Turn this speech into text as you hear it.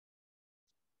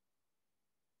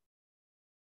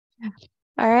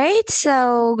All right,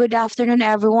 so good afternoon,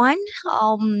 everyone.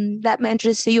 Let me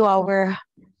introduce to you our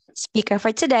speaker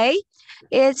for today.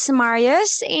 It's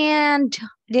Marius and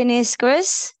Dinis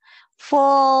Cruz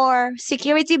for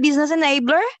Security Business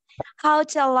Enabler, how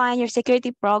to align your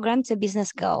security program to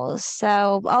business goals.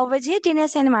 So over to you,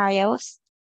 Dinis and Marius.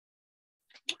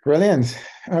 Brilliant.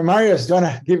 Marius, do you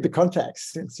want to give the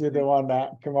context since you're the one that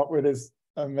came up with this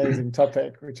amazing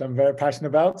topic, which I'm very passionate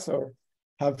about. So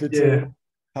happy to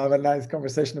have a nice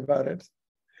conversation about it.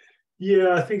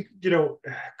 Yeah, I think,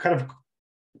 kind of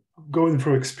going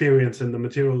through experience and the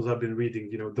materials I've been reading,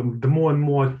 the more and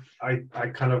more I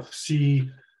kind of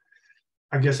see,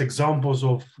 I guess, examples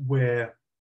of where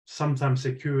sometimes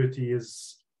security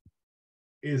is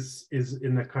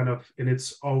in a kind of in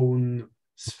its own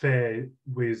sphere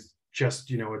with just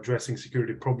addressing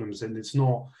security problems, and it's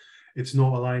not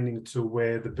aligning to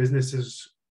where the business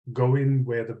is going,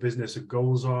 where the business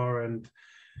goals are, and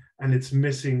it's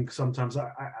missing sometimes.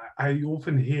 I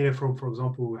often hear from, for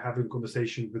example, having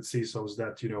conversations with CISOs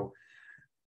that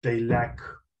they lack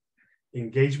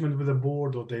engagement with the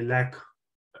board, or they lack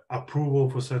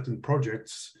approval for certain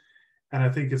projects. And I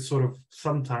think it's sort of,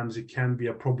 sometimes it can be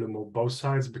a problem on both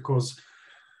sides, because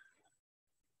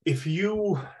if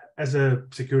you, as a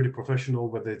security professional,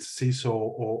 whether it's CISO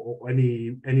or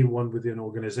anyone within an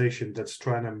organization that's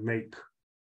trying to make,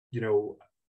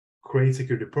 create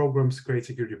security programs, create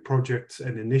security projects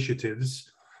and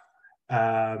initiatives,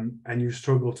 and you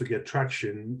struggle to get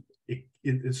traction,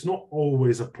 it's not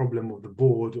always a problem of the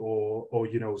board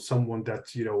or someone that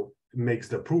makes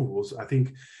the approvals. I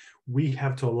think we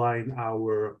have to align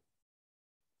our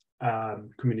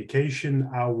communication,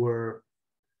 our,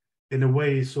 in a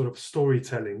way, sort of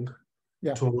storytelling,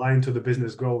 to align to the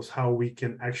business goals, how we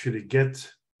can actually get,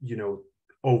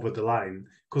 over the line.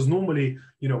 Because normally,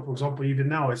 for example, even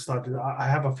now I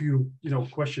have a few,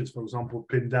 questions, for example,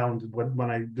 pinned down when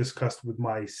I discussed with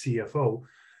my CFO.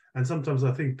 And sometimes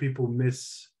I think people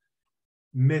miss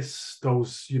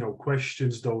those,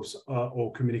 questions, those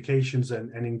or communications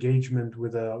and engagement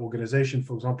with an organization.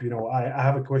 For example, I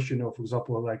have a question, for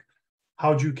example, like,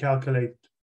 how do you calculate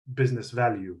business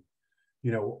value?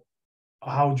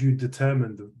 How do you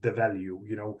determine the value?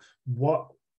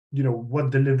 What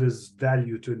delivers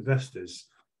value to investors?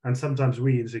 And sometimes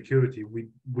we in security,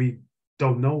 we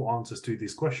don't know answers to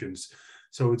these questions.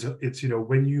 So it's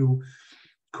when you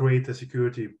create a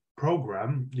security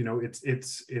program,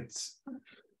 it's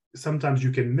sometimes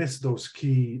you can miss those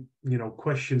key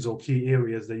questions or key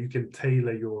areas that you can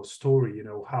tailor your story,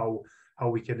 how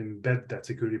we can embed that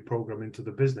security program into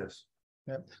the business.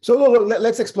 Yeah. So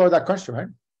let's explore that question, right?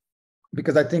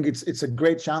 Because I think it's a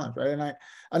great challenge, right?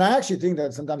 And I actually think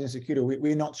that sometimes in security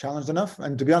we're not challenged enough.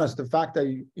 And to be honest, the fact that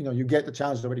you get the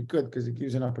challenge is already good, because it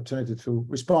gives you an opportunity to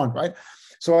respond, right?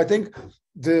 So I think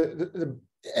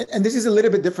and this is a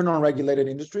little bit different on regulated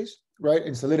industries, right?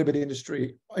 It's a little bit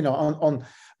industry, on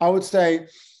I would say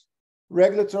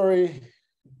regulatory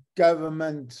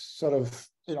government sort of,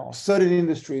 certain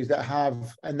industries that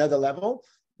have another level.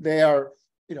 They are,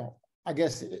 I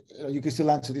guess you can still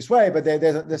answer this way, but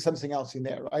there's something else in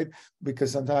there, right?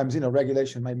 Because sometimes,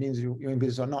 regulation might mean you're in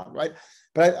business or not, right?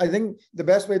 But I think the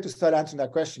best way to start answering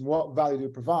that question, what value do you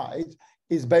provide,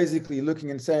 is basically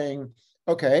looking and saying,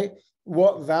 okay,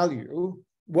 what value,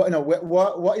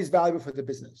 what is valuable for the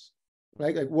business,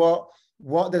 right? Like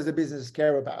what does the business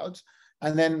care about?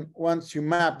 And then once you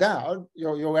mapped out,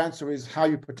 your answer is how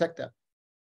you protect that.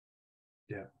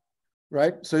 Yeah.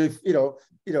 Right. So if I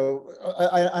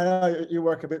know you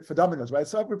work a bit for Domino's, right?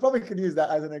 So we probably could use that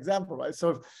as an example, right?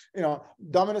 So if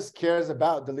Domino's cares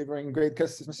about delivering great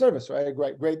customer service, right?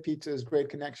 Great pizzas, great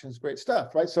connections, great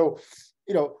stuff, right? So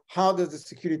how does the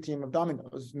security team of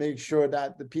Domino's make sure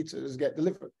that the pizzas get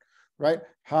delivered, right?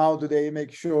 How do they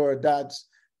make sure that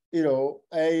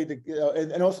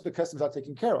and also the customers are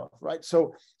taken care of, right?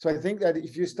 So I think that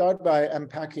if you start by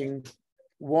unpacking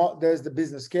what does the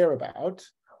business care about,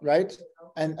 right?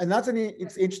 And that's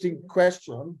it's an interesting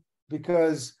question,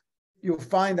 because you'll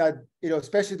find that,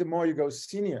 especially the more you go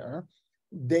senior,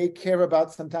 they care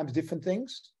about sometimes different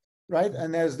things, right?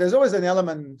 And there's always an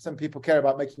element, some people care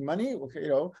about making money,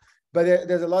 but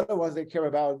there's a lot of ones they care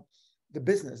about the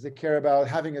business. They care about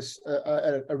having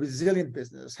a resilient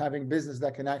business, having business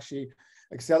that can actually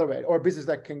accelerate, or business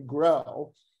that can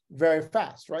grow very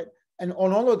fast, right? And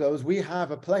on all of those, we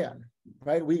have a plan,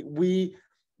 right?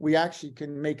 We actually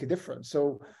can make a difference.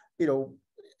 So,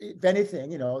 if anything,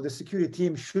 the security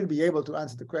team should be able to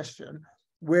answer the question,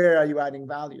 where are you adding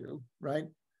value, right?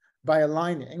 By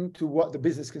aligning to what the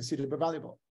business considers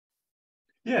valuable.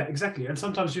 Yeah, exactly. And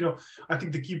sometimes, I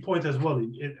think the key point as well,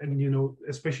 and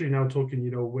especially now talking,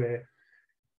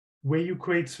 where you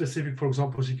create specific, for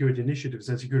example, security initiatives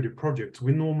and security projects,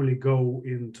 we normally go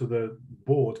into the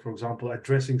board, for example,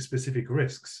 addressing specific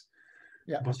risks.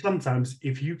 Yeah. But sometimes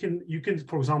if you can,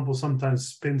 for example, sometimes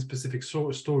spin specific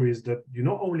stories that you're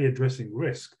not only addressing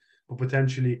risk, but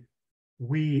potentially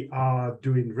we are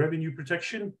doing revenue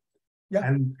protection, Yeah.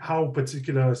 and how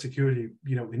particular security,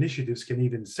 initiatives can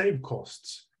even save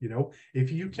costs.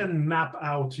 If you can map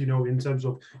out, in terms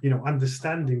of,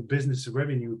 understanding business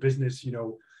revenue, business,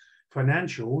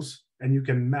 financials, and you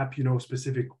can map,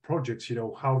 specific projects,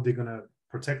 how they're going to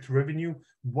protect revenue,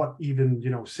 what even,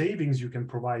 savings you can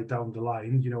provide down the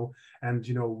line, and,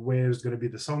 where's going to be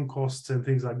the sunk costs and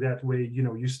things like that, where,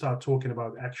 you start talking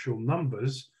about actual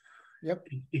numbers. Yep.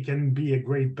 It can be a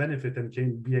great benefit and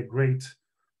can be a great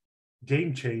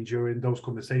game changer in those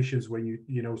conversations when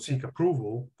you seek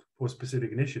approval for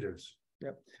specific initiatives.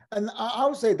 Yeah, and I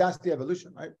would say that's the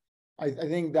evolution, right? I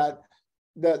think that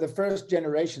the first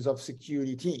generations of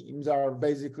security teams are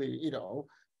basically,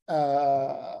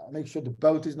 make sure the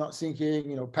boat is not sinking,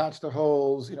 patch the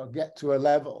holes, get to a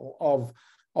level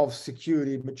of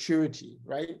security maturity,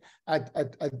 right? At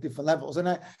different levels, and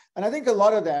I think a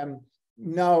lot of them.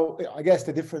 Now, I guess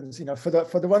the difference, for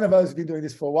the one of us who's been doing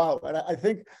this for a while, and I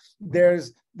think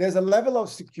there's a level of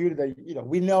security that,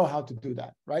 we know how to do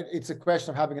that, right? It's a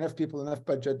question of having enough people, enough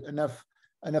budget, enough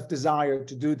desire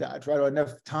to do that, right? Or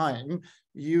enough time.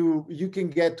 You can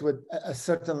get to a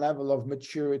certain level of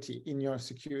maturity in your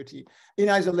security in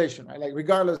isolation, right? Like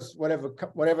regardless,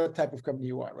 whatever type of company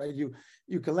you are, right?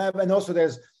 You can have, and also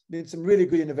there's been some really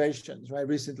good innovations, right?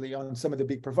 Recently on some of the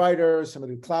big providers, some of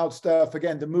the cloud stuff.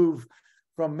 Again, the move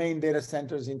from main data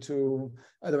centers into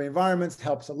other environments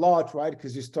helps a lot, right?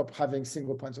 Because you stop having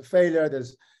single points of failure.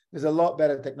 There's a lot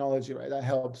better technology, right? That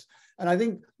helps. And I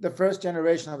think the first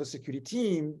generation of a security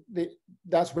team,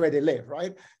 that's where they live,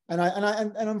 right? And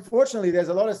unfortunately, there's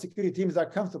a lot of security teams that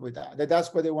are comfortable with that.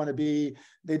 That's where they want to be.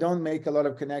 They don't make a lot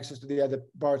of connections to the other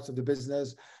parts of the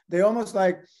business. They almost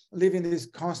like live in this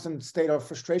constant state of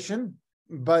frustration.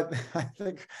 But I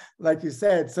think, like you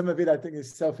said, some of it, I think,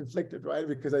 is self-inflicted, right?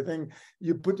 Because I think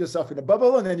you put yourself in a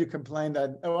bubble and then you complain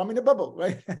that, oh, I'm in a bubble,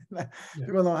 right?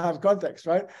 People don't have context,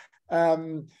 right?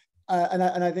 And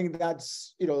I think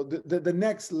that's, the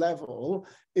next level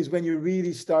is when you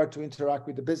really start to interact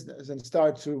with the business and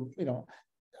start to,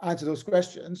 answer those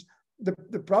questions.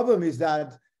 The problem is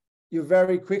that you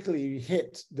very quickly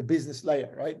hit the business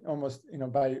layer, right? Almost,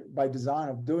 by design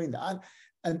of doing that.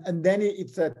 And then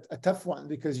it's a tough one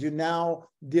because you're now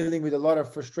dealing with a lot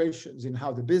of frustrations in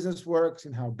how the business works,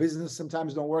 in how business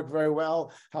sometimes don't work very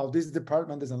well, how this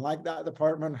department doesn't like that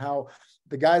department, how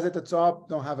the guys at the top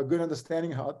don't have a good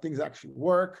understanding how things actually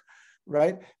work,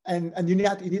 right? And you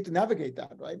need to navigate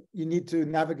that, right? You need to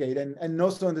navigate and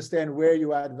also understand where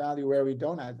you add value, where we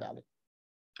don't add value.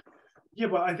 Yeah,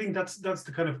 but I think that's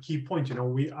the kind of key point.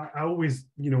 I always,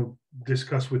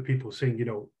 discuss with people saying,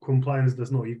 compliance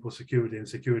does not equal security and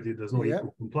security does not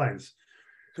equal compliance.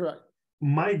 Correct.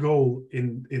 My goal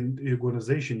in the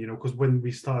organization, because when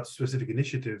we start specific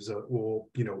initiatives or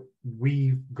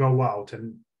we go out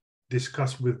and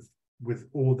discuss with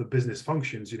all the business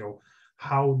functions,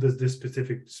 how does this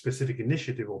specific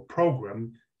initiative or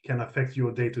program can affect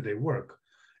your day-to-day work?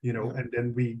 And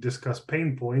then we discuss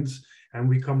pain points and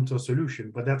we come to a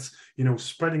solution. But that's,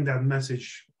 spreading that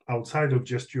message outside of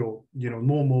just your,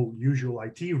 normal, usual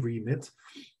IT remit.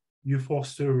 You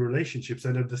foster relationships,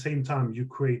 and at the same time, you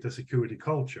create a security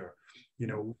culture.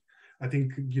 I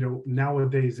think,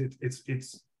 nowadays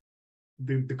it's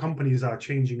the companies are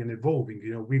changing and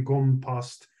evolving. We've gone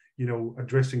past,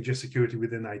 addressing just security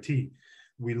within IT.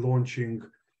 We're launching,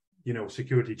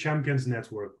 security champions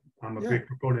network. I'm a big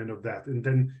proponent of that. And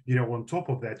then, on top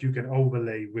of that, you can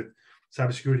overlay with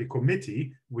cybersecurity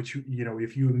committee, which,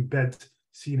 if you embed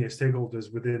senior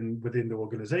stakeholders within the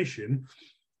organization,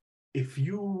 if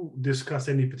you discuss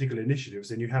any particular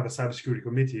initiatives and you have a cybersecurity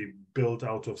committee built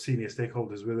out of senior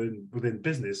stakeholders within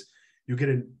business, you get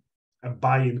a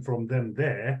buy-in from them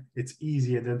there. It's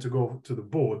easier than to go to the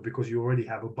board because you already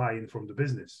have a buy-in from the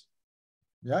business.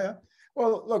 Yeah.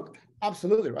 Well, look,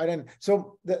 absolutely, right. And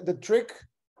so the trick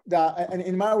and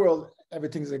in my world,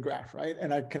 everything's a graph, right?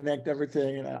 And I connect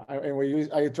everything, and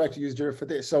I try to use Jira for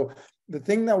this. So the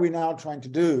thing that we're now trying to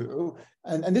do,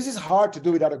 and this is hard to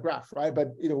do without a graph, right?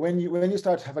 But when you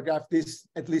start to have a graph, this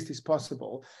at least is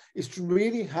possible, is to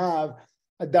really have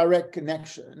a direct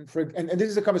connection and this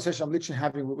is a conversation I'm literally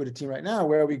having with the team right now,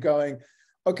 where we're going,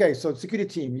 okay, so security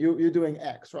team, you're doing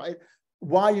X, right?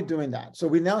 why are you doing that? So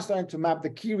we're now starting to map the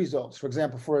key results, for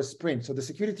example, for a sprint. So the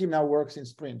security team now works in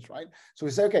sprints, right? So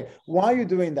we say, okay, why are you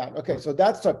doing that? Okay, so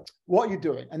that's what you're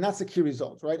doing, and that's the key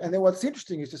result, right? And then what's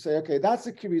interesting is to say, okay, that's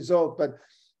the key result, but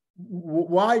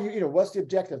why, what's the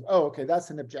objective? Oh, okay, that's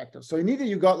an objective. So immediately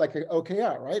you got like an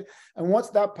OKR, right? And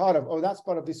what's that part of? Oh, that's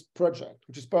part of this project,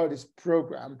 which is part of this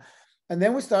program. And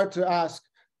then we start to ask,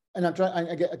 and I'm trying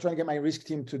to get my risk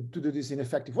team to do this in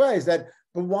effective ways, but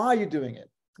why are you doing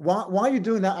it? Why are you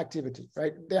doing that activity,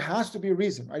 right? There has to be a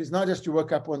reason, right? It's not just you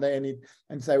wake up one day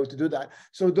and say what to do that.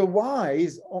 So the why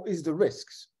is the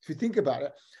risks. If you think about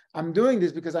it, I'm doing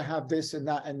this because I have this and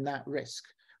that risk,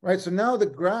 right? So now the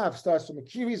graph starts from the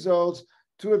key results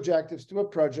to objectives, to a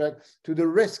project, to the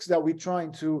risks that we're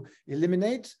trying to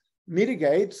eliminate,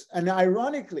 mitigate, and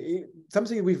ironically,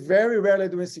 something we very rarely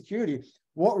do in security,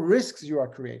 what risks you are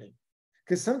creating.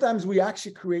 Because sometimes we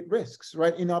actually create risks,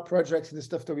 right, in our projects and the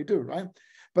stuff that we do, right?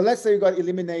 But let's say you got to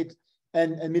eliminate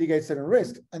and mitigate certain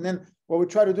risks. And then what we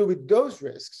try to do with those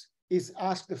risks is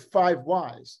ask the 5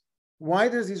 whys. Why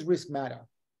does this risk matter,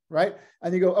 right?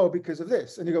 And you go, oh, because of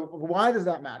this. And you go, why does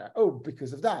that matter? Oh,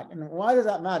 because of that. And why does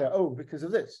that matter? Oh, because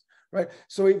of this, right?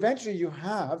 So eventually you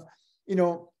have,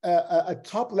 a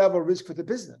top level risk for the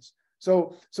business.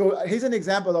 So here's an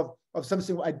example of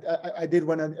something I did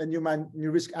when a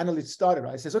new risk analyst started.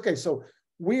 Right? It says, okay, so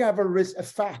we have a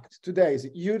fact today is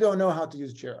that you don't know how to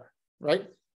use Jira, right?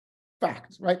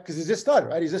 Fact, right? Because it just started,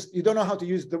 right? You don't know how to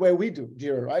use the way we do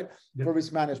Jira, right? Yep. For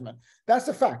risk management. That's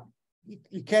a fact.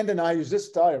 You can't deny you just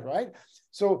started, right?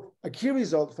 So a key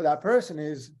result for that person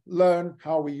is learn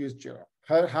how we use Jira,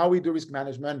 how we do risk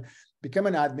management, become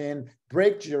an admin,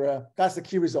 break Jira. That's the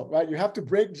key result, right? You have to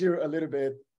break Jira a little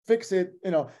bit, fix it,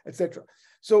 etc.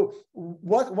 So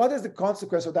what is the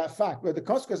consequence of that fact? Well, the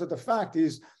consequence of the fact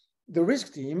is the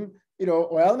risk team,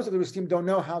 or elements of the risk team don't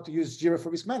know how to use Jira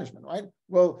for risk management, right?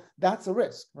 Well, that's a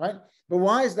risk, right? But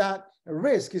why is that a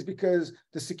risk? Is because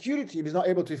the security team is not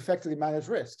able to effectively manage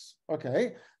risks.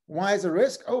 Okay, why is a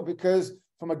risk? Oh, because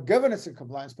from a governance and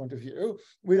compliance point of view,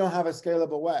 we don't have a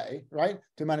scalable way, right,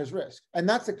 to manage risk. And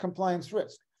that's a compliance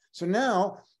risk. So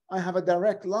now I have a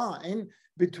direct line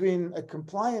between a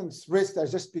compliance risk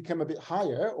that's just become a bit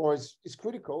higher or is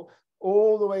critical,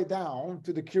 all the way down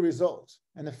to the key result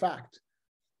and the fact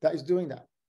that is doing that,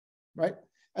 right?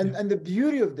 And the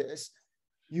beauty of this,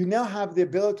 you now have the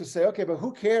ability to say, okay, but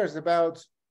who cares about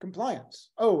compliance?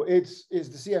 Oh, it's the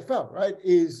CFO, right?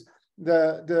 Is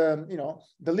the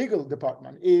legal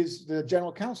department, is the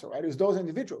general counsel, right? Is those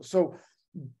individuals. So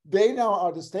they now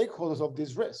are the stakeholders of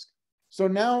this risk. So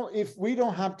now if we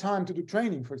don't have time to do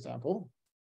training, for example,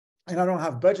 and I don't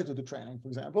have budget to do training, for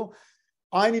example,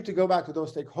 I need to go back to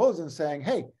those stakeholders and saying,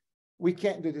 hey, we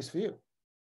can't do this for you.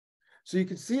 So you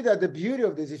can see that the beauty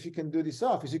of this, if you can do this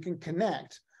off, is you can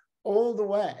connect all the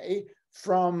way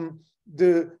from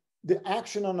the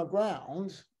action on the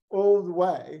ground all the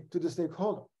way to the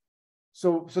stakeholder.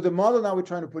 So the model now we're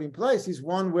trying to put in place is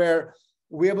one where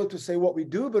we're able to say what we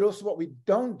do, but also what we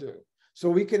don't do. So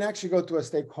we can actually go to a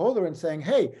stakeholder and saying,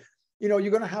 hey, you're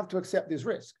going to have to accept this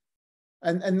risk.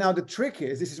 And now the trick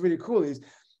is, this is really cool, is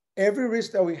every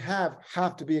risk that we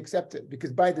have to be accepted,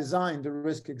 because by design, the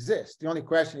risk exists. The only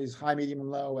question is high, medium,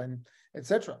 and low, and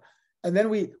etc. And then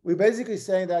we basically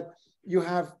say that you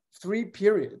have 3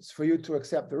 periods for you to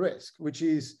accept the risk, which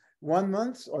is 1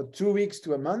 month or 2 weeks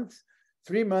to a month,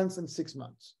 3 months, and 6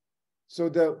 months. So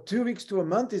the 2 weeks to a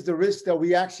month is the risk that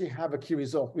we actually have a key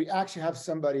result. We actually have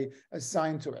somebody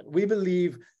assigned to it. We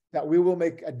believe that we will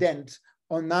make a dent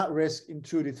on that risk in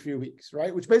 2 to 3 weeks,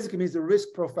 right? Which basically means the risk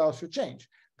profile should change.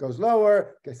 Goes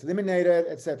lower, gets eliminated,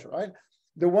 etc. Right?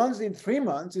 The ones in 3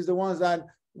 months is the ones that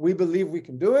we believe we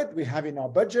can do it. We have in our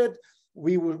budget.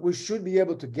 We should be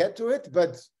able to get to it, but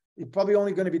it's probably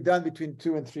only going to be done between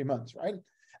 2 and 3 months, right?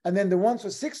 And then the ones for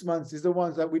 6 months is the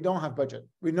ones that we don't have budget.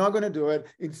 We're not going to do it.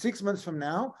 In 6 months from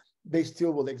now, they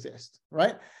still will exist,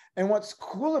 right? And what's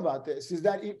cool about this is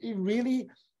that it really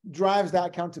drives that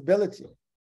accountability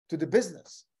to the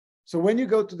business. So when you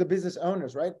go to the business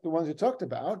owners, right, the ones you talked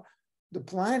about, the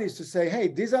plan is to say, hey,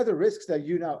 these are the risks that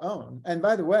you now own. And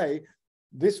by the way,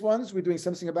 this ones, we're doing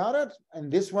something about it,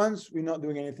 and this ones, we're not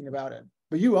doing anything about it.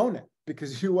 But you own it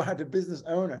because you are the business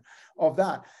owner of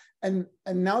that. And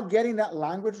now getting that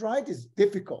language right is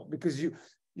difficult, because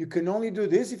you can only do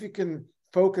this if you can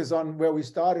focus on where we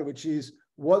started, which is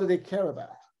what do they care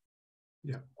about?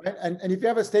 Yeah. Right? And if you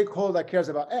have a stakeholder that cares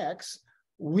about X,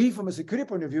 we, from a security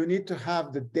point of view, need to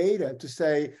have the data to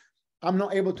say, I'm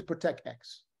not able to protect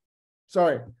X.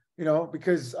 Sorry,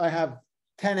 because I have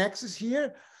 10 X's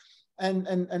here, and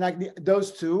I need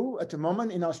those 2 at the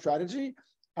moment in our strategy,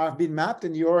 have been mapped,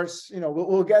 and yours,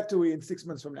 we'll get to it in 6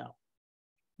 months from now.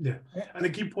 Yeah. And the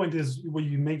key point is what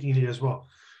you're making here as well.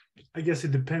 I guess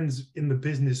it depends in the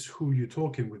business who you're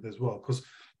talking with as well, because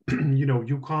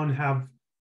you can't have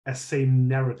a same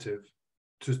narrative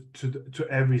to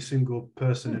every single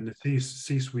person in the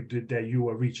C-suite that you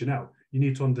are reaching out. You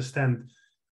need to understand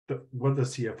what the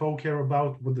CFO care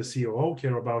about, what the COO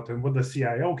care about, and what the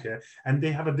CIO care. And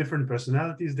they have a different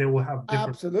personalities. They will have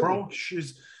different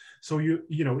approaches. So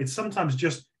it's sometimes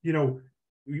just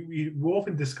we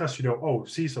often discuss oh,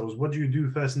 CISOs, what do you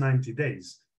do first 90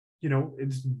 days?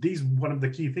 It's these one of the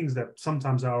key things that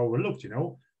sometimes are overlooked.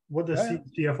 What does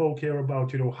CFO care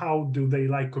about? How do they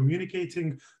like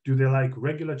communicating? Do they like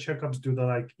regular checkups? Do they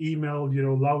like email,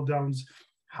 lockdowns?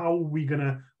 How are we going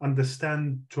to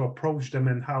understand to approach them,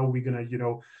 and how are we going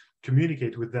to,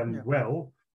 communicate with them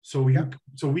well? So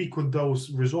we could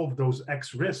resolve those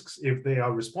X risks if they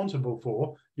are responsible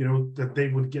for, that they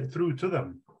would get through to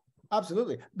them.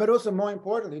 Absolutely. But also, more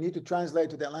importantly, you need to translate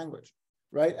to their language,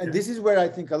 right? And this is where I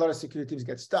think a lot of security teams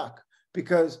get stuck,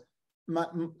 because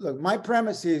my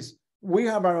premise is we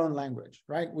have our own language,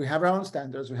 right? We have our own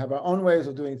standards. We have our own ways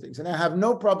of doing things. And I have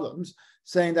no problems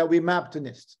saying that we map to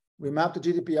NIST. We map to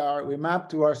GDPR, we map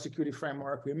to our security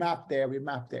framework, we map there.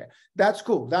 That's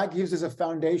cool. That gives us a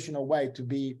foundational way to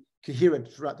be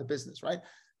coherent throughout the business, right?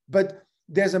 But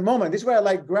there's a moment, this is where I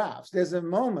like graphs, there's a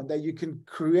moment that you can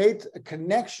create a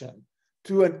connection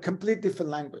to a complete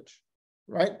different language,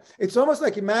 right? It's almost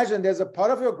like, imagine there's a part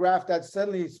of your graph that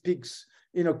suddenly speaks,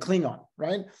 Klingon,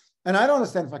 right? And I don't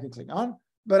understand fucking Klingon,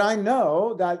 but I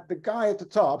know that the guy at the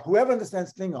top, whoever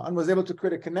understands Klingon, was able to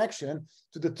create a connection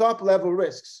to the top level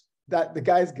risks that the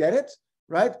guys get it,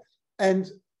 right?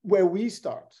 And where we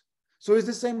start. So it's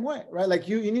the same way, right? Like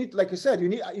you need, like you said, you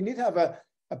need to have a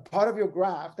part of your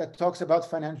graph that talks about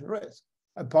financial risk,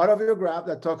 a part of your graph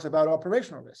that talks about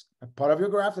operational risk, a part of your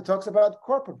graph that talks about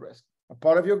corporate risk, a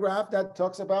part of your graph that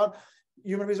talks about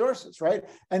human resources, right?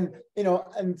 And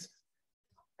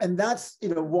that's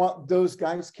what those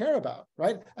guys care about,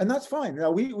 right? And that's fine.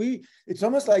 Now it's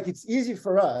almost like it's easy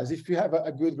for us, if you have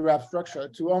a good graph structure,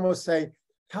 to almost say,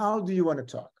 how do you want to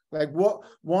talk? Like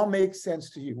what makes sense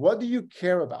to you? What do you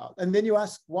care about? And then you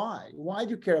ask why. Why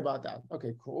do you care about that?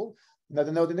 Okay, cool.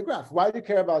 Another note in the graph. Why do you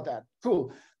care about that?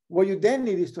 Cool. What you then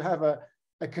need is to have a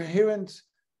coherent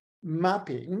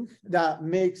mapping that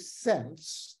makes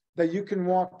sense, that you can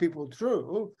walk people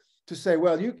through to say,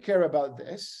 well, you care about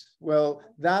this. Well,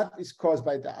 that is caused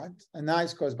by that, and that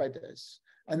is caused by this.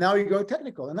 And now you go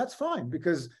technical, and that's fine,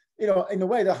 because in a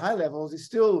way, the high levels is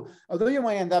still, although you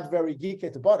might end up very geeky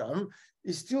at the bottom,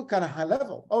 is still kind of high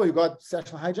level. Oh, you got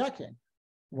sexual hijacking.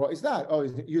 What is that? Oh,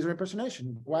 is it user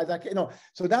impersonation? Why that?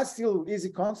 So that's still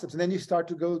easy concepts. And then you start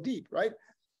to go deep, right?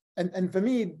 And for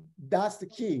me, that's the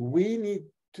key. We need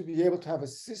to be able to have a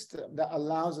system that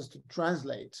allows us to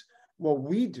translate what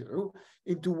we do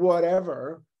into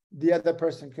whatever the other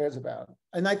person cares about.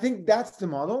 And I think that's the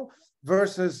model,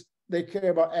 versus they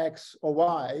care about X or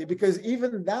Y, because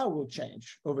even that will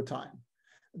change over time.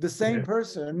 The same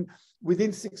person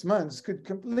within 6 months could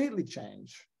completely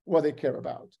change what they care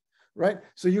about, right?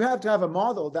 So you have to have a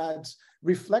model that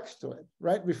reflects to it,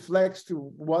 right? Reflects to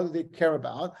what they care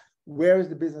about, where is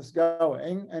the business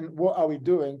going, and what are we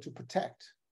doing to protect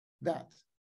that?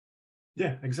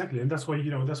 Yeah, exactly. And that's why,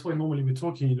 that's why normally we're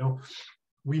talking,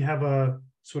 we have a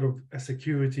sort of a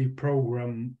security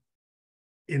program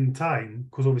in time,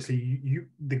 because obviously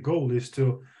the goal is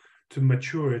to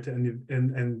mature it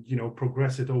and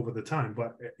progress it over the time.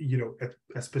 But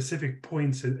at specific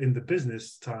points in the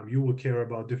business time, you will care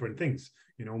about different things.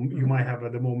 You might have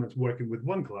at the moment working with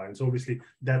one client. So obviously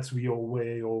that's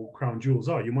where your crown jewels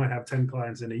are. You might have 10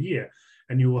 clients in a year,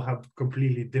 and you will have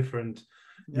completely different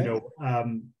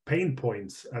pain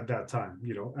points at that time.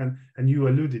 And you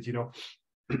alluded,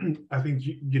 I think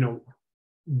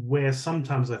where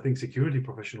sometimes I think security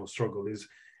professionals struggle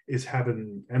is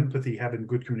having empathy, having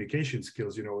good communication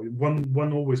skills.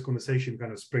 One always conversation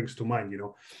kind of springs to mind.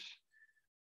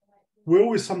 We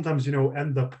always sometimes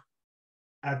end up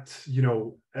at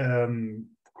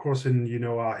crossing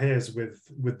our hairs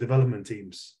with development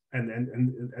teams,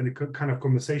 and a kind of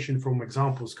conversation from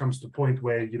examples comes to point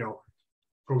where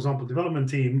for example, development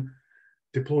team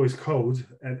deploys code,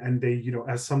 and they,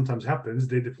 as sometimes happens,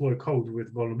 they deploy code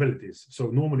with vulnerabilities. So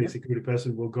normally a security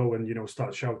person will go and,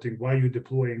 start shouting, why are you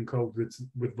deploying code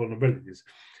with vulnerabilities?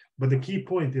 But the key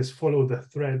point is follow the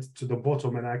thread to the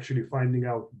bottom and actually finding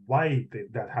out why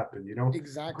that happened,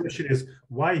 Exactly. The question is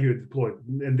why you deployed,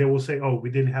 and they will say, oh, we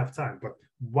didn't have time. But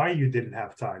why you didn't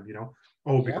have time,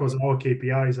 Oh, because our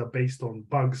KPIs are based on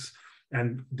bugs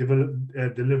and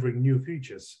delivering new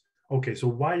features. okay, so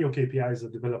why your KPIs are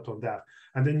developed on that?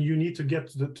 And then you need to get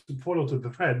to follow to the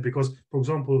thread, because, for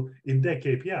example, in their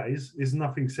KPIs is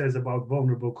nothing says about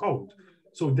vulnerable code.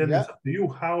 So then it's up to you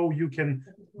how you can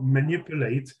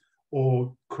manipulate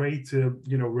or create,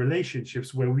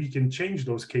 relationships where we can change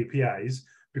those KPIs.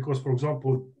 Because, for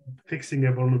example, fixing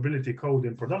a vulnerability code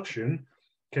in production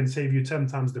can save you 10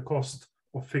 times the cost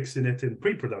of fixing it in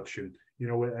pre-production,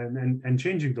 and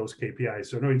changing those KPIs.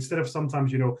 So instead of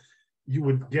sometimes, you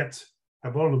would get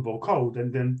a vulnerable code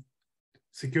and then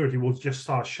security will just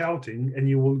start shouting and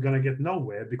you're going to get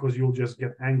nowhere because you'll just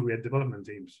get angry at development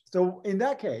teams. So in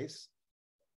that case,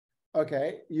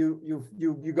 okay,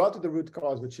 you got to the root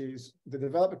cause, which is the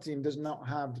developer team does not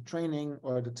have the training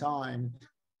or the time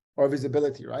or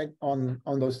visibility, right, on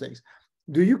those things.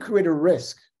 Do you create a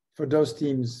risk for those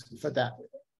teams for that?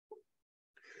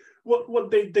 Well,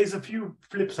 there's a few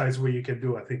flip sides where you can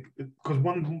do, I think, because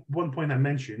one point I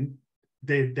mentioned,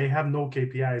 they have no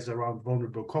KPIs around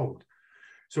vulnerable code.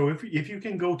 So if you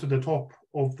can go to the top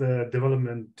of the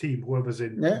development team, whoever's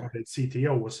in the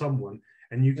CTO or someone,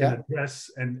 and you can address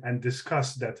and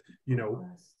discuss that,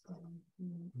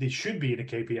 they should be in the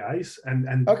KPIs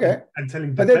and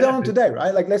telling. But they don't today,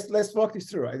 right? Like let's walk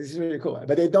this through, right? This is really cool,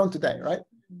 but they don't today, right?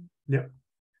 Yeah.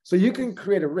 So you can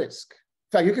create a risk.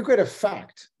 In fact, you can create a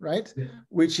fact, right? Yeah.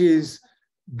 Which is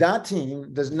that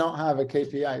team does not have a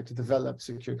KPI to develop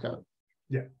secure code.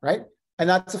 Yeah. Right? And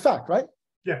that's a fact, right?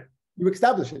 Yeah. You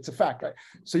establish it, it's a fact, right?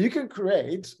 So you can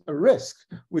create a risk,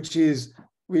 which is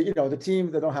the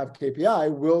team that don't have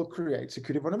KPI will create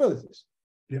security vulnerabilities.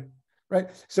 Yeah. Right.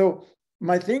 So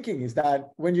my thinking is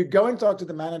that when you go and talk to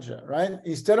the manager, right,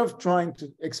 instead of trying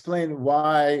to explain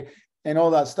why and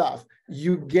all that stuff,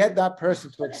 you get that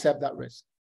person to accept that risk.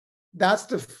 That's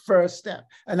the first step.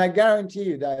 And I guarantee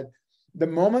you that the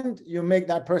moment you make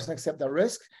that person accept that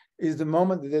risk is the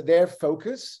moment that their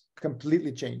focus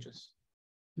completely changes.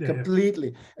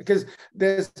 Completely. Because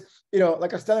there's,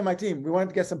 like I was telling my team, we wanted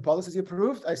to get some policies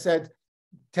approved. I said,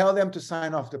 tell them to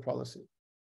sign off the policy.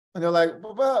 And they're like,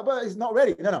 but it's not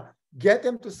ready. No. Get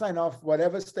them to sign off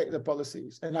whatever state the policy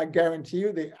is. And I guarantee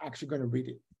you, they're actually going to read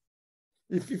it.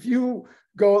 If you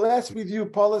go, let's review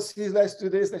policies, let's do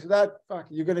this, let's do that,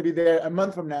 you're going to be there a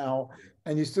month from now,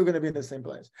 and you're still going to be in the same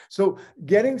place. So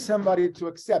getting somebody to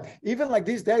accept, even like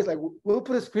these days, like we'll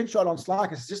put a screenshot on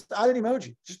Slack, it's just add an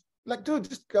emoji. Just like, dude,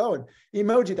 just go and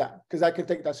emoji that, because I can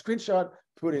take that screenshot,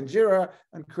 put it in Jira,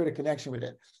 and create a connection with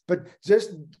it. But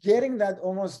just getting that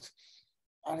almost,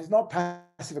 and it's not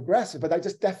passive aggressive, but that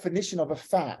just definition of a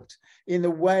fact in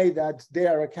the way that they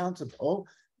are accountable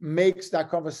makes that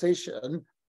conversation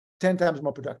 10 times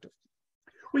more productive.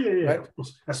 Well, yeah, right? Of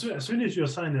course. As soon as you're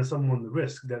assigning someone the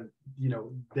risk, then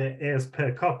their ears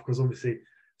perk up, because obviously.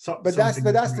 But that's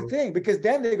the thing, because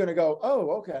then they're going to go,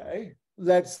 oh, okay,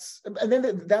 and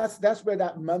then that's where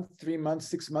that month, 3 months,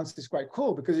 6 months is quite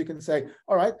cool, because you can say,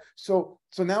 all right, so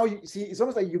now you see, it's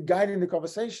almost like you're guiding the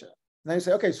conversation. Now you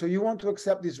say, okay, so you want to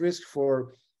accept this risk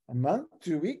for a month,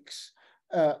 2 weeks,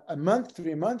 a month,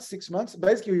 3 months, 6 months.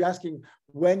 Basically, you're asking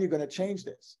when you're going to change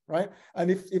this, right? And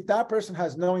if that person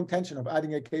has no intention of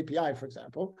adding a KPI, for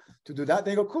example, to do that,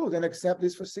 they go, cool, then accept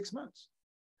this for 6 months,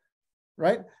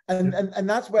 right? And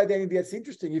that's where then it gets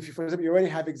interesting. If you, for example, you already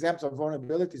have examples of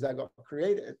vulnerabilities that got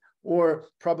created or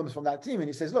problems from that team, and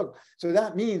he says, look, so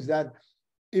that means that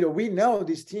we know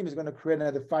this team is going to create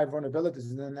another 5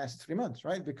 vulnerabilities in the next 3 months,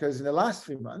 right? Because in the last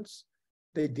 3 months,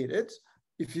 they did it.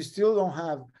 If you still don't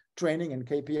have training and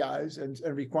KPIs and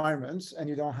requirements, and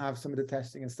you don't have some of the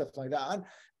testing and stuff like that,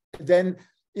 then,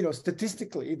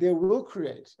 statistically, they will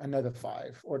create another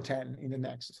 5 or 10 in the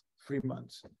next 3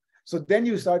 months. So then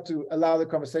you start to allow the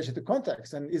conversation to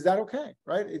context. And is that okay,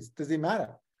 right? Does it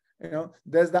matter?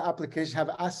 Does the application have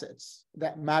assets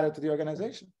that matter to the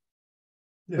organization?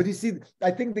 Yeah. But you see,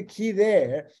 I think the key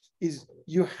there is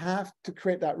you have to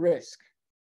create that risk.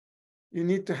 You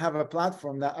need to have a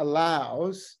platform that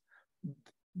allows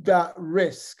that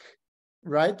risk,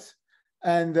 right?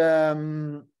 And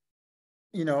that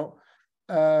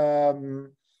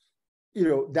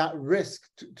risk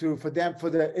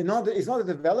it's not the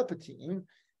developer team,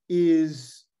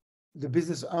 is the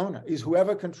business owner, is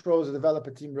whoever controls the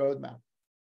developer team roadmap.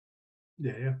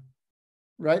 Yeah.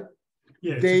 Right?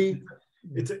 Yeah.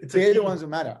 They're the ones who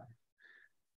matter.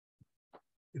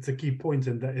 It's a key point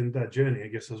in that journey, I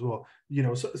guess, as well.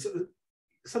 So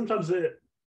sometimes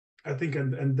I think,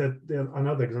 and that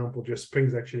another example just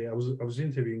springs. Actually, I was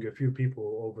interviewing a few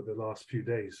people over the last few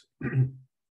days in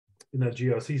that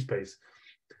GRC space,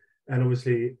 and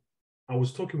obviously, I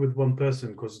was talking with one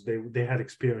person because they had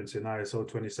experience in ISO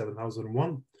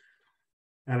 27001,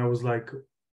 and I was like,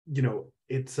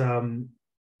 it's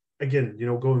again,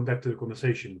 going back to the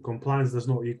conversation, compliance does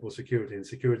not equal security, and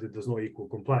security does not equal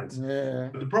compliance. Yeah.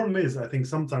 But the problem is, I think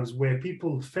sometimes where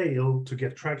people fail to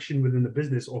get traction within the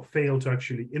business or fail to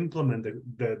actually implement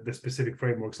the specific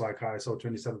frameworks like ISO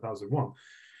 27001,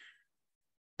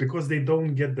 because they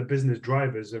don't get the business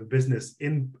drivers and business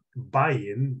in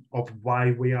buy-in of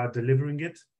why we are delivering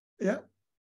it. Yeah.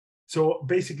 So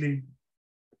basically,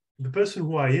 the person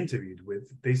who I interviewed with,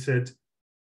 they said,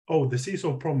 oh, the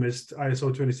CISO promised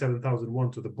ISO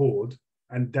 27001 to the board,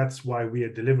 and that's why we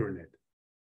are delivering it.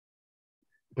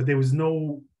 But there was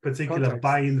no particular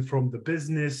buy-in from the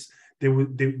business.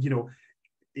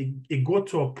 It got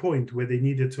to a point where they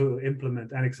needed to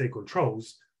implement Annex A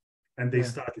controls, and they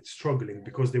started struggling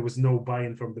because there was no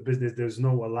buy-in from the business. There's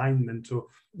no alignment to,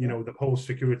 the whole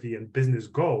security and business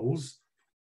goals.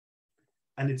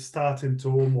 And it's starting to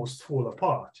almost fall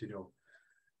apart,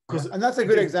 And that's a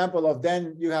good example of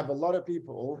then you have a lot of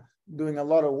people doing a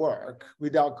lot of work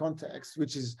without context,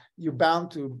 which is you're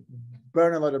bound to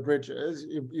burn a lot of bridges.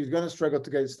 You're going to struggle to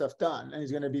get stuff done, and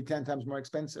it's going to be 10 times more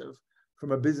expensive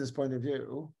from a business point of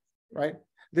view, right?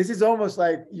 This is almost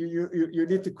like you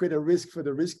need to create a risk for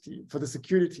the risk team, for the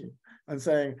security team, and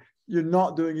saying you're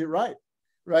not doing it right.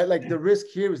 Right, like the risk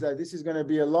here is that this is going to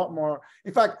be a lot more.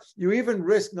 In fact, you even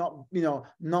risk not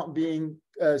being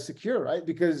secure, right?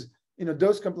 Because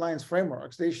those compliance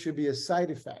frameworks, they should be a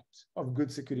side effect of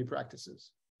good security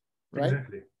practices, right?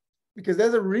 Exactly. Because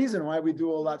there's a reason why we do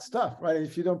all that stuff, right? And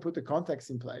if you don't put the context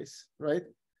in place, right,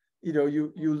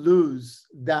 you lose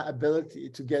that ability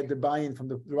to get the buy-in from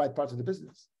the right parts of the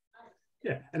business.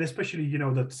 Yeah, and especially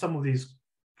that some of these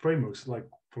frameworks, like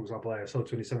for example ISO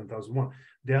 27001,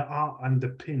 they are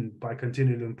underpinned by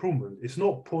continual improvement. It's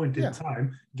not point in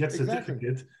time, get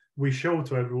certificate, we show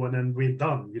to everyone and we're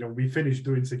done. We finished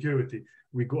doing security,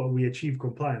 we achieve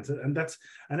compliance, and that's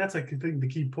I think the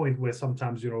key point where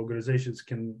sometimes organizations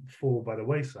can fall by the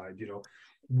wayside.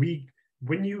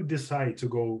 When you decide to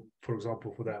go, for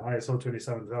example, for that ISO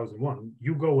 27001,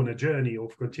 you go on a journey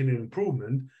of continual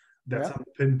improvement that's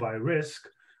underpinned by risk,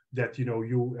 that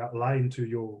you align to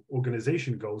your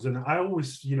organization goals. And I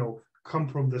always come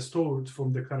from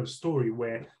the kind of story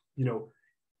where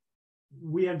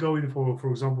we are going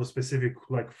for example specific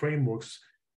like frameworks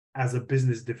as a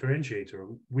business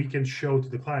differentiator. We can show to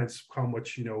the clients how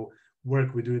much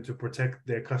work we're doing to protect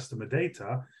their customer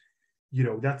data.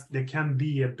 That there can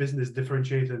be a business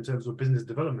differentiator in terms of business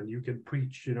development. You can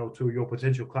preach to your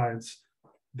potential clients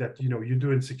that you're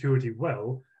doing security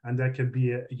well, and that can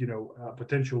be a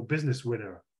potential business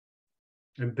winner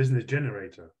and business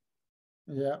generator.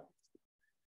 Yeah,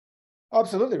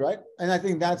 absolutely right. And I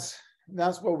think that's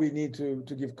what we need to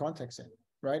give context in,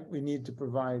 right? We need to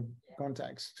provide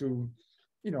context to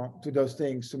those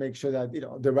things to make sure that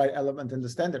the right element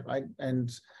understand it, right?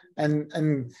 And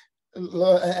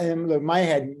look, my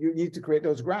head, you need to create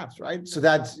those graphs, right? So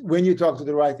that when you talk to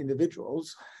the right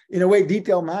individuals, in a way,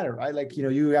 detail matter, right? Like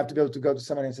you have to be able to go to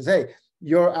someone and say, hey,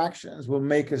 your actions will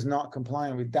make us not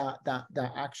compliant with that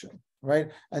action, right?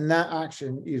 And that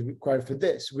action is required for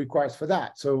this, requires for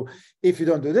that. So if you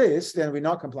don't do this, then we're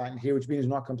not compliant here, which means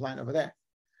not compliant over there.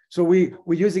 So we're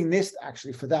using NIST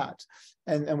actually for that.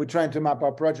 And we're trying to map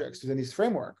our projects to the NIST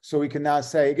framework. So we can now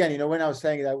say, again, when I was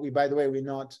saying that by the way, we're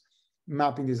not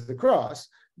mapping this across,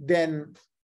 then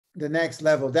the next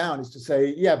level down is to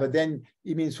say, yeah, but then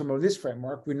it means from this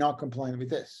framework, we're not compliant with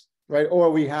this, right?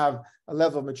 Or we have a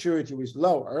level of maturity which is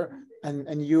lower,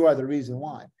 and you are the reason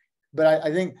why. But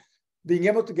I think being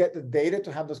able to get the data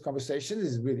to have those conversations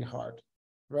is really hard,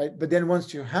 right? But then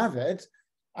once you have it,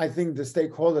 I think the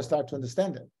stakeholders start to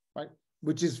understand it, right?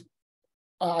 Which is,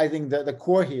 I think the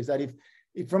core here is that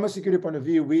if from a security point of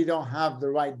view, we don't have the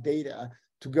right data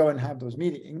to go and have those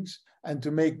meetings and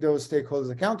to make those stakeholders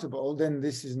accountable, then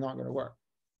this is not going to work.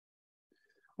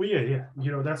 Well, yeah.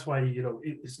 That's why,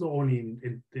 it's not only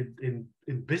in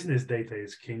business data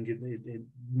is king, in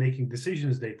making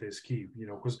decisions data is key,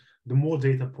 because the more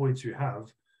data points you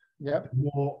have, the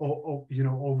more,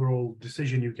 overall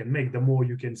decision you can make, the more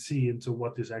you can see into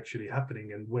what is actually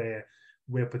happening and where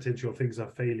potential things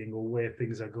are failing or where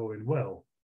things are going well.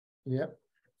 Yeah.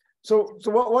 So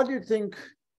what do you think,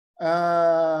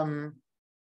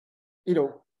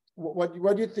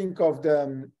 what do you think of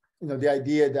the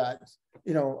idea that,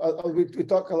 we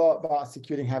talk a lot about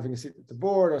security having a seat at the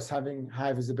board or having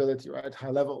high visibility, right,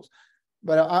 high levels.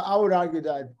 But I would argue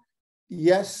that,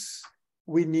 yes,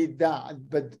 we need that,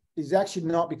 but it's actually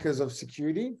not because of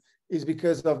security, it's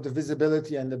because of the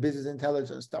visibility and the business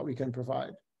intelligence that we can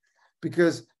provide.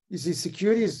 Because you see,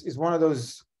 security is one of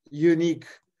those unique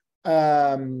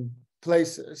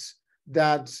places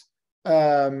that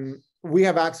we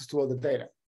have access to all the data,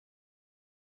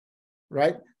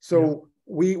 right? So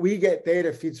we get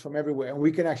data feeds from everywhere, and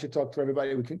we can actually talk to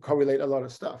everybody. We can correlate a lot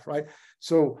of stuff, right?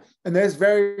 So, and there's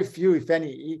very few, if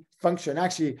any, function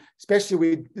actually, especially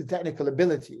with the technical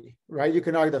ability, right? You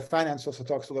can argue that finance also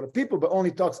talks to a lot of people, but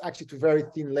only talks actually to very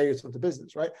thin layers of the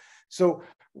business, right? So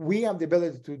we have the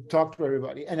ability to talk to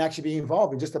everybody and actually be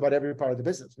involved in just about every part of the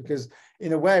business, because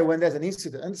in a way, when there's an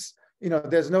incident,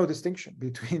 there's no distinction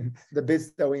between the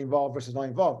bits that we involve versus not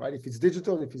involved, right? If it's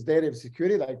digital, if it's data, if it's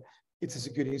security, like it's a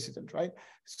security incident, right?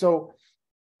 So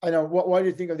I know, what do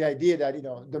you think of the idea that,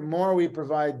 the more we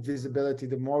provide visibility,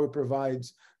 the more we provide,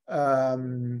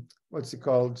 what's it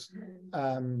called?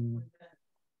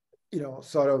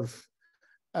 Sort of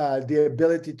the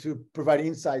ability to provide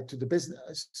insight to the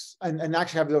business and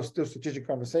actually have those strategic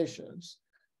conversations,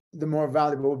 the more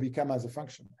valuable it will become as a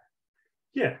function.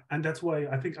 Yeah, and that's why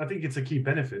I think it's a key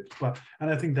benefit. And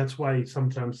I think that's why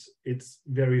sometimes it's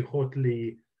very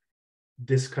hotly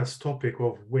discussed topic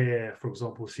of where, for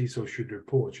example, CISO should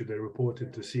report. Should they report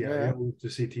it to CIO, to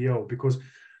CTO? Because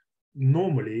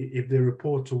normally, if they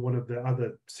report to one of the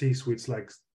other C-suites like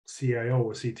CIO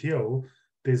or CTO,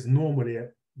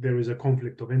 there is a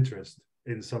conflict of interest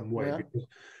in some way, because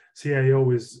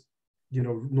CIO is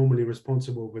normally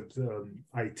responsible with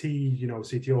IT.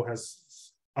 CTO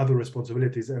has other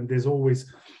responsibilities, and there's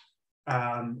always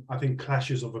I think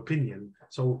clashes of opinion.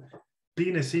 So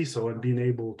being a CISO and being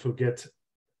able to get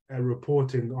a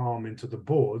reporting arm into the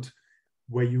board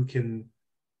where you can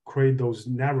create those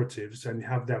narratives and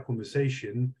have that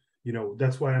conversation,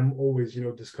 that's why I'm always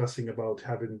discussing about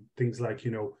having things like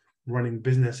running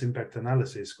business impact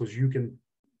analysis, because you can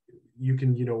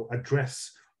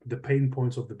address the pain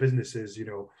points of the businesses,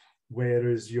 where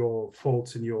is your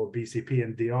faults in your BCP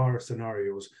and DR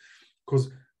scenarios,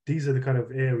 because these are the kind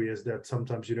of areas that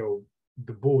sometimes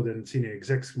the board and senior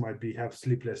execs might have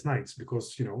sleepless nights,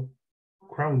 because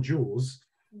crown jewels,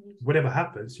 whatever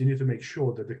happens, you need to make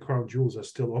sure that the crown jewels are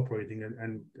still operating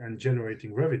and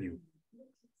generating revenue.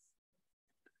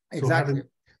 Exactly.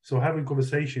 So having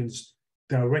conversations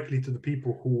directly to the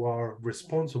people who are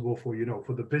responsible for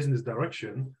for the business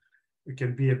direction, it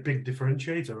can be a big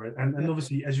differentiator, right? And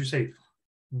obviously, as you say,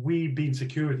 we being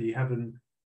security, having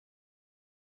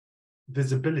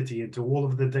visibility into all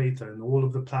of the data and all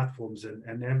of the platforms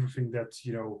and everything that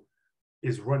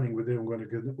is running within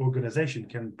an organization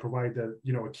can provide a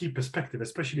key perspective,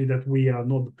 especially that we are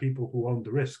not the people who own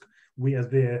the risk. We are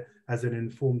there as an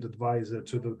informed advisor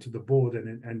to the board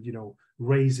and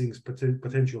raising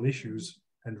potential issues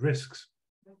and risks.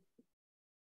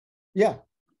 Yeah,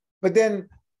 but then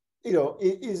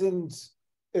it isn't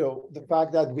the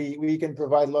fact that we can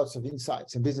provide lots of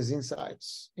insights and business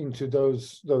insights into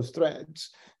those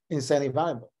threads insanely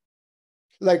valuable.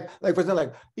 Like for example,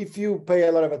 like if you pay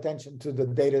a lot of attention to the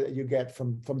data that you get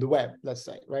from the web, let's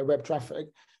say, right, web traffic,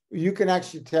 you can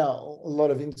actually tell a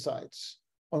lot of insights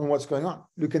on what's going on.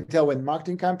 You can tell when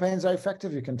marketing campaigns are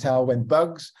effective. You can tell when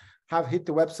bugs have hit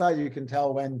the website. You can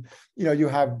tell when you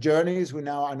have journeys who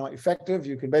now are not effective.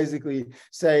 You can basically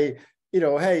say,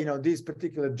 hey, this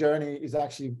particular journey is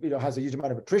actually has a huge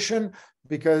amount of attrition,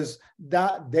 because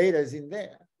that data is in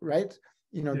there, right?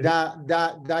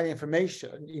 That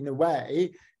information in a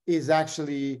way is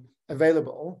actually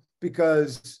available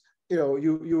because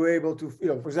you were able to,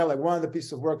 for example, like one of the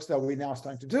pieces of work that we're now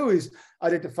starting to do is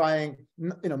identifying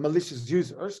malicious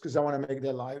users, because I want to make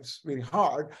their lives really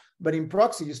hard. But in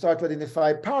proxy, you start to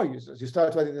identify power users, you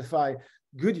start to identify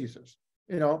good users,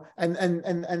 and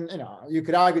you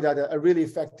could argue that a really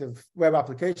effective web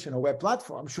application or web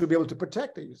platform should be able to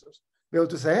protect the users, be able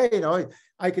to say, hey,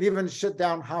 I could even shut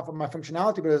down half of my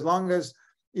functionality, but as long as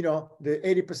the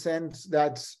 80%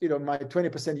 that my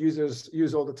 20% users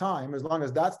use all the time, as long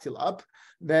as that's still up,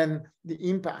 then the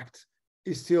impact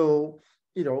is still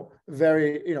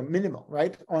very minimal,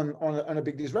 right, on a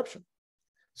big disruption.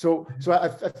 So I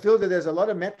feel that there's a lot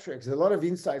of metrics, a lot of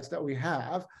insights that we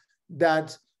have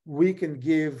that we can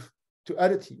give to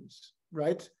other teams,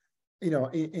 right,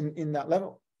 in that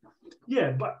level.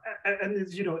 Yeah, but and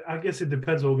it's, I guess it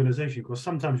depends on organization, because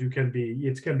sometimes it can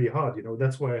be hard.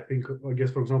 That's why I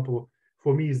guess, for example,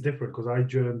 for me it's different, because I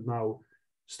joined now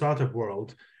startup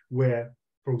world where,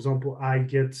 for example, I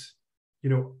get,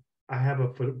 I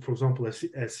have for example, a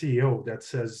CEO that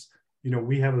says,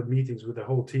 we have meetings with the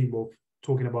whole team of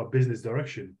talking about business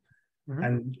direction. Mm-hmm.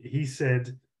 And he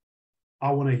said,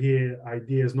 I want to hear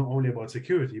ideas not only about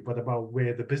security, but about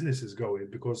where the business is going,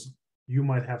 because you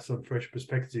might have some fresh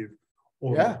perspective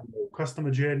on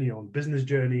customer journey, on business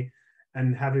journey,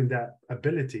 and having that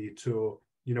ability to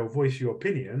voice your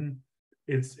opinion.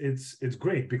 It's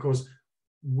great, because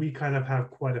we kind of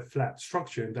have quite a flat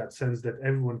structure in that sense that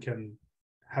everyone can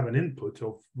have an input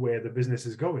of where the business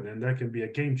is going, and that can be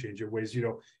a game changer. Whereas,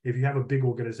 if you have a big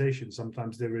organization,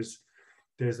 sometimes there's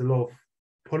a lot of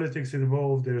politics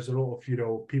involved. There's a lot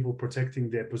of people protecting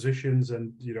their positions,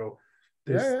 and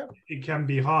it can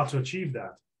be hard to achieve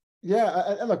that.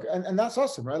 Yeah, and look, and that's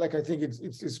awesome, right? Like, I think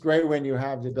it's great when you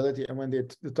have the ability, and when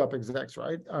the top execs,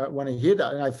 right, want to hear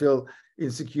that. And I feel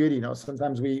in security,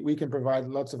 sometimes we can provide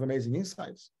lots of amazing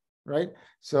insights, right?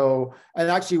 So, and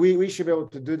actually, we should be able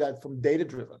to do that from data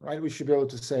driven, right? We should be able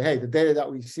to say, hey, the data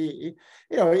that we see,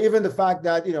 even the fact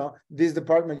that this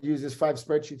department uses 5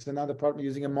 spreadsheets, another department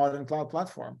using a modern cloud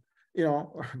platform,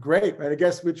 great, right? I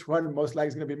guess which one most likely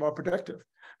is going to be more productive,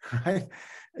 right?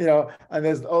 And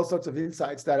there's all sorts of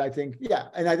insights that I think,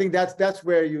 and I think that's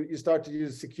where you start to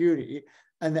use security.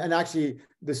 And actually,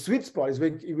 the sweet spot is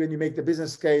when you make the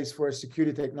business case for a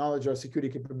security technology or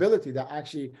security capability that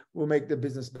actually will make the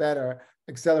business better,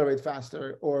 accelerate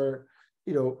faster, or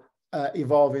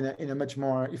evolve in a much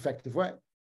more effective way.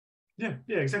 Yeah,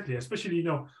 exactly. Especially,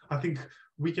 I think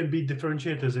we can be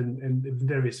differentiators in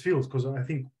various fields, because I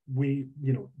think we,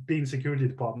 being security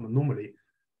department, normally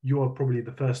you are probably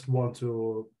the first one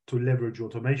to leverage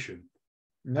automation,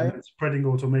 and spreading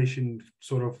automation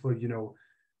sort of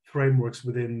frameworks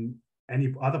within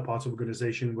any other parts of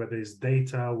organization, whether it's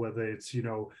data, whether it's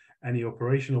any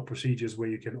operational procedures where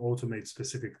you can automate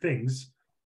specific things.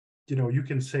 You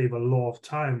can save a lot of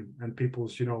time and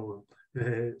people's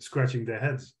scratching their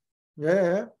heads.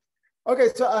 Yeah. Okay,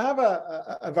 so I have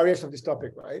a variation of this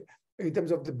topic, right? In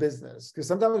terms of the business, because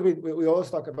sometimes we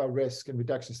always talk about risk and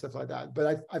reduction, stuff like that.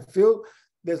 But I feel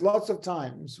there's lots of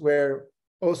times where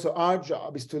also our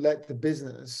job is to let the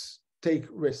business take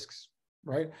risks,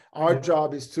 right? Our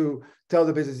job is to tell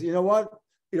the business, you know what,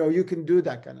 you can do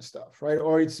that kind of stuff, right?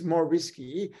 Or it's more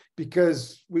risky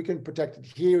because we can protect it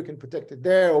here, we can protect it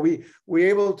there, or we're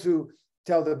able to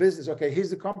tell the business, okay,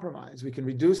 here's the compromise. We can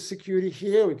reduce security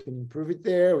here, we can improve it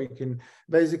there, we can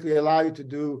basically allow you to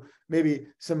do maybe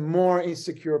some more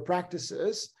insecure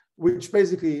practices, which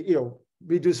basically,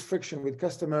 reduce friction with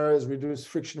customers, reduce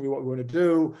friction with what we want to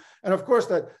do. And of course,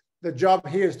 that the job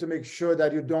here is to make sure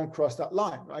that you don't cross that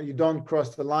line, right? You don't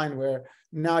cross the line where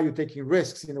now you're taking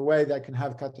risks in a way that can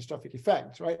have catastrophic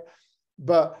effects, right?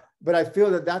 But I feel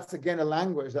that that's, again, a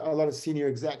language that a lot of senior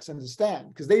execs understand,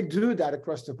 because they do that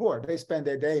across the board. They spend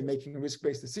their day making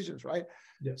risk-based decisions, right?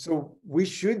 Yeah. So we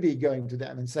should be going to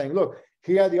them and saying, look,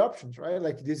 here are the options, right?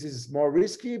 Like, this is more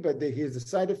risky, but here's the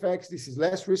side effects. This is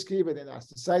less risky, but then that's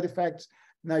the side effects.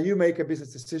 Now you make a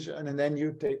business decision, and then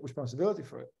you take responsibility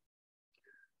for it.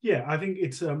 Yeah, I think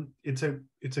it's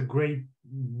a great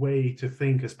way to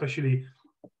think, especially.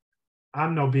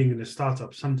 I'm now being in a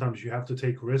startup. Sometimes you have to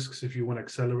take risks if you want to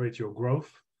accelerate your growth.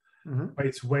 Mm-hmm. But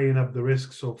it's weighing up the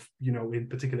risks of, in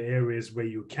particular areas where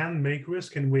you can make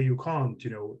risk and where you can't,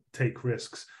 take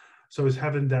risks. So it's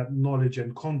having that knowledge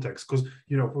and context. Because,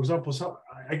 for example, so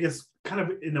I guess kind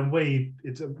of in a way,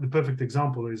 the perfect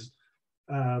example is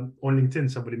on LinkedIn,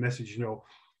 somebody messaged,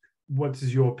 what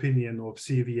is your opinion of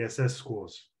CVSS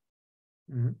scores?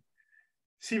 Mm-hmm.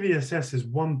 CVSS is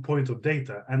one point of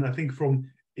data. And I think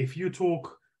if you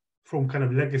talk from kind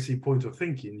of legacy point of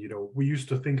thinking, we used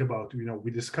to think about,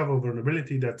 we discover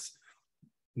vulnerability that's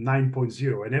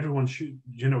 9.0, and everyone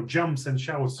jumps and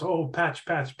shouts, oh, patch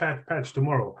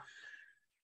tomorrow.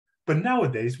 But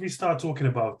nowadays we start talking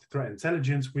about threat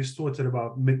intelligence. We started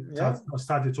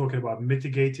talking about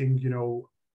mitigating,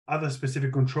 other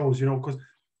specific controls, because,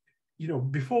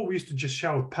 before we used to just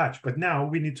shout patch, but now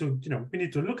we need to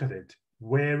look at it.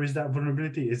 Where is that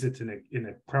vulnerability? Is it in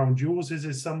a crown jewels? Is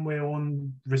it somewhere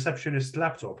on receptionist's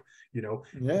laptop?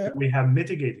 We have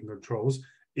mitigating controls.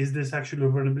 Is this actually a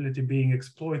vulnerability being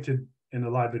exploited in a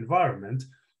live environment?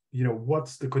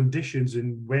 What's the conditions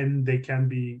and when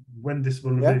this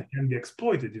vulnerability can be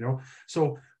exploited?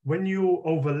 So when you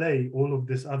overlay all of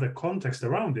this other context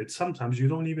around it, sometimes you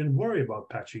don't even worry about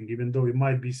patching, even though it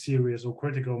might be serious or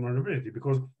critical vulnerability,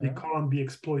 because it can't be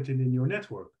exploited in your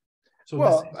network. So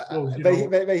but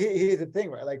here's the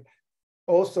thing, right? Like,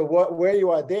 also where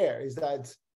you are there is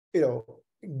that,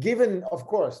 given, of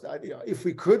course, that, if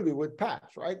we could, we would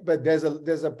patch, right? But there's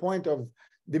a point of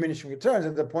diminishing returns,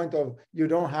 and the point of you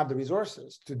don't have the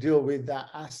resources to deal with that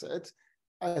asset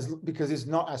because it's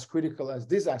not as critical as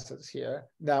these assets here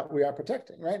that we are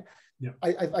protecting, right? Yeah.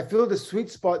 I feel the sweet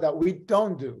spot that we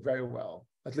don't do very well,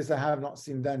 at least I have not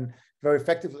seen done very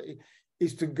effectively,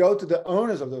 is to go to the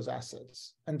owners of those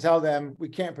assets and tell them, we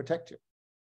can't protect you.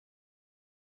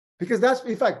 Because that's,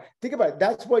 in fact, think about it,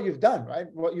 that's what you've done, right?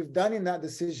 What you've done in that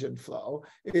decision flow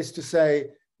is to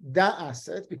say that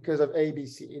asset, because of A, B,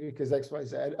 C, because X, Y,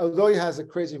 Z, although it has a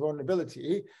crazy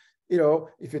vulnerability,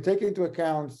 if you take into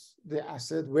account the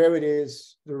asset, where it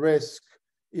is, the risk,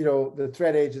 the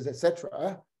threat ages,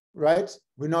 etc., right?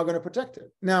 We're not going to protect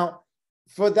it. Now,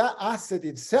 for that asset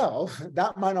itself,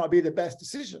 that might not be the best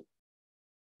decision.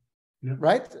 Yeah.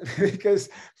 Right? Because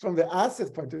from the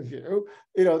asset point of view,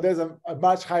 there's a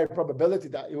much higher probability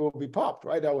that it will be popped,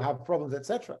 right? That will have problems,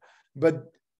 etc.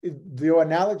 But your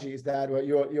analogy is that, or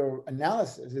your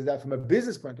analysis is that from a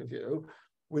business point of view,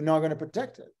 we're not going to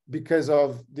protect it because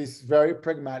of this very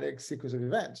pragmatic sequence of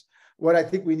events. What I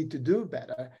think we need to do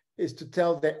better is to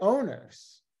tell the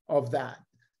owners of that,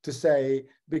 to say,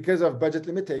 because of budget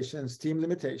limitations, team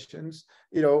limitations,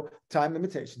 time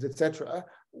limitations, etc.,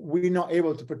 we're not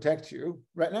able to protect you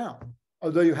right now,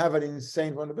 although you have an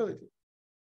insane vulnerability.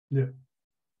 Yeah.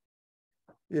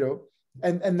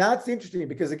 And that's interesting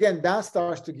because, again, that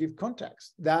starts to give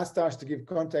context. That starts to give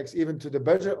context even to the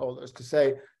budget holders to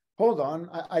say, hold on,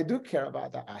 I do care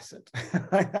about that asset.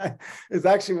 It's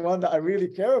actually one that I really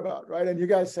care about, right? And you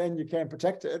guys saying you can't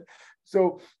protect it.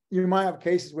 So you might have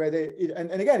cases where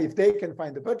and again, if they can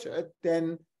find the budget,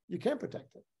 then you can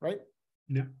protect it, right?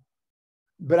 Yeah.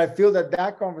 But I feel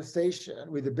that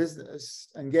conversation with the business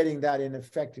and getting that in an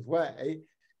effective way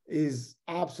is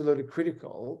absolutely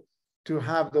critical to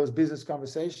have those business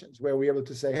conversations where we're able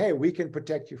to say, hey, we can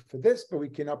protect you for this, but we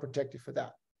cannot protect you for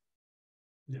that.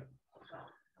 Yeah.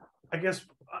 I guess,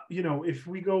 if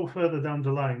we go further down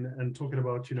the line and talking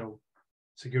about,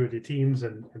 security teams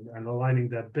and aligning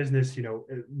that business,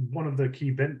 one of the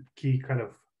key kind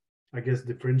of, I guess,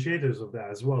 differentiators of that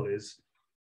as well is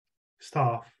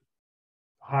staff,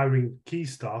 hiring key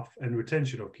staff and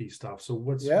retention of key staff. So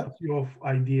what's your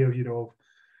idea, of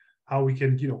how we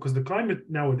can, because the climate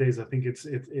nowadays, I think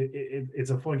it's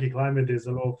a funky climate. There's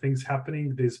a lot of things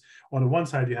happening. There's, on the one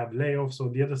side you have layoffs,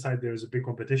 on the other side there's a big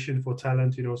competition for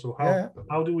talent. So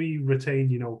how do we retain,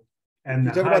 and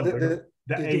hire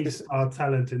our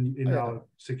talent in our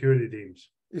security teams?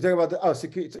 You talk about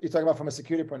security. You talk about from a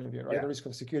security point of view, right? Yeah. The risk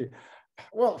of security.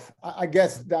 Well, I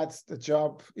guess that's the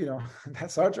job.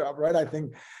 That's our job, right? I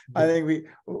think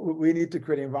we need to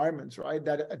create environments, right,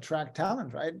 that attract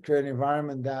talent, right? Create an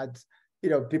environment that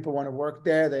people want to work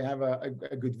there. They have a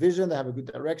good vision. They have a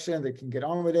good direction. They can get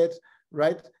on with it,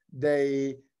 right?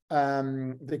 They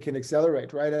can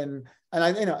accelerate, right?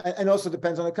 And also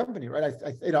depends on the company, right?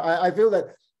 I feel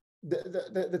that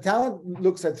the talent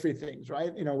looks at three things,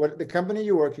 right? What the company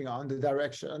you're working on, the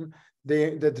direction,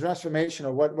 the transformation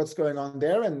of what's going on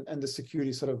there, and the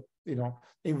security sort of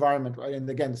environment, right? And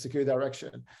again, the security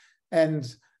direction. And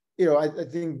I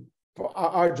think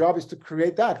our job is to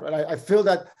create that, right? I feel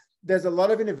that there's a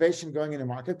lot of innovation going in the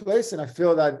marketplace, and I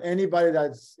feel that anybody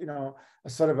that's a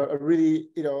sort of a really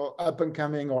up and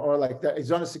coming or like that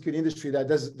is on a security industry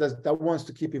that wants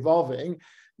to keep evolving,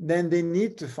 then they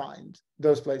need to find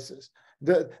those places.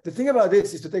 The thing about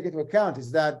this is to take into account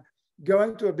is that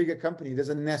going to a bigger company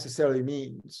doesn't necessarily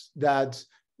means that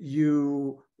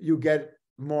you get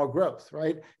more growth,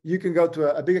 right? You can go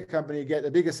to a bigger company, get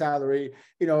a bigger salary,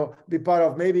 be part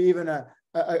of maybe even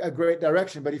a great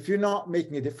direction. But if you're not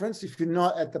making a difference, if you're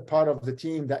not at the part of the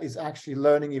team that is actually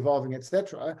learning, evolving,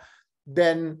 etc.,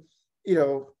 then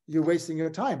you're wasting your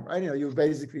time, right? You're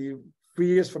basically 3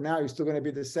 years from now, you're still going to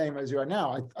be the same as you are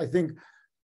now. I think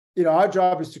our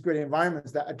job is to create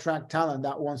environments that attract talent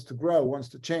that wants to grow, wants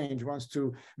to change, wants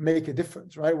to make a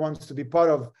difference, right? Wants to be part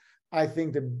of, I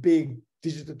think, the big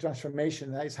digital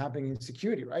transformation that is happening in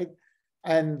security, right?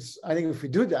 And I think if we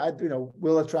do that,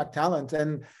 we'll attract talent.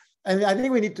 And I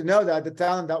think we need to know that the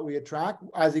talent that we attract,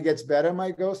 as it gets better,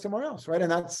 might go somewhere else, right?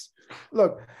 And that's,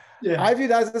 look, I view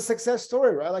that as a success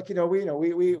story, right? Like,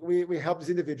 we help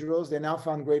these individuals. They now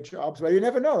found great jobs, but you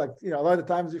never know. Like, a lot of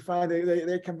the times you find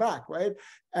they come back, right?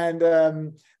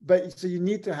 And but so you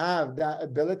need to have that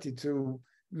ability to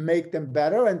make them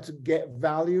better and to get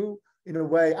value in a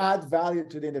way, add value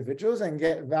to the individuals and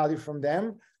get value from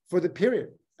them for the period.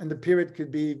 And the period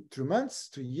could be 2 months,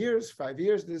 2 years, 5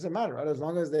 years. It doesn't matter, right? As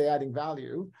long as they're adding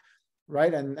value,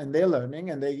 right? And they're learning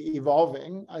and they're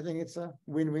evolving. I think it's a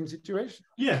win-win situation.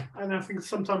 Yeah. And I think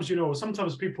sometimes,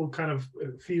 sometimes people kind of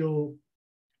feel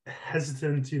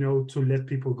hesitant, to let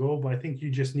people go. But I think you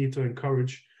just need to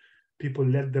encourage people,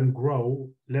 let them grow,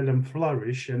 let them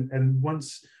flourish. And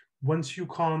once you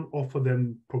can't offer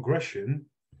them progression,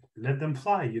 let them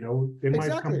fly, they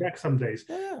might come back some days.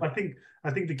 Yeah. I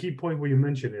think the key point where you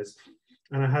mentioned is,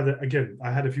 and I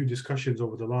had a few discussions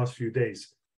over the last few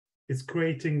days, it's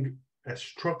creating a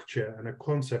structure and a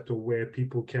concept of where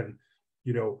people can,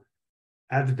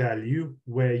 add value,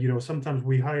 where, sometimes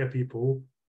we hire people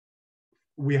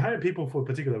for a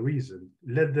particular reason.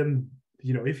 Let them,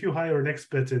 if you hire an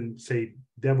expert in, say,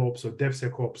 DevOps or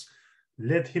DevSecOps,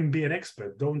 let him be an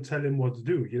expert. Don't tell him what to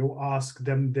do. Ask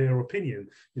them their opinion.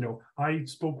 I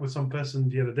spoke with some person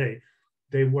the other day.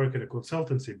 They work in a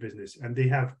consultancy business and they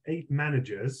have 8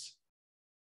 managers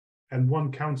and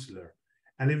 1 counselor.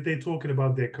 And if they're talking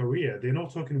about their career, they're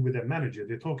not talking with their manager,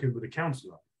 they're talking with a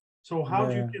counselor. So how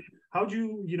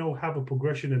do you have a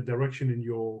progression and direction in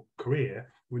your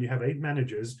career when you have 8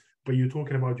 managers, but you're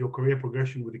talking about your career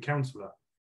progression with a counselor?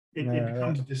 It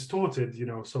becomes distorted,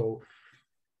 so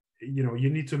you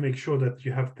need to make sure that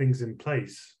you have things in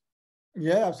place.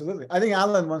 Yeah, absolutely. I think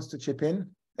Alan wants to chip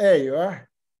in. There you are.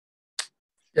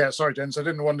 Yeah, sorry, gents. I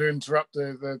didn't want to interrupt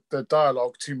the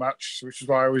dialogue too much, which is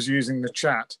why I was using the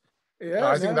chat. Yeah,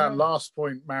 I think that last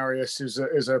point, Marius, is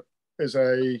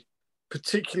a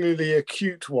particularly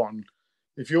acute one.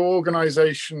 If your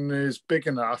organization is big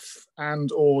enough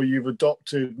and or you've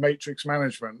adopted matrix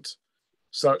management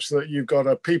such that you've got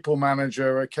a people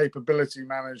manager, a capability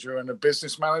manager, and a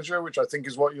business manager, which I think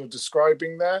is what you're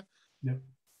describing there. Yeah.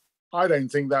 I don't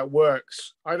think that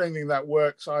works. I don't think that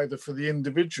works either for the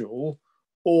individual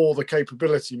or the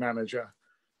capability manager,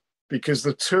 because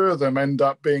the two of them end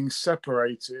up being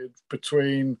separated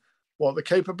between what the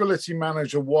capability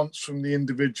manager wants from the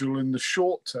individual in the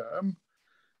short term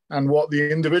and what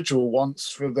the individual wants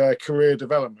for their career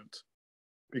development,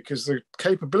 because the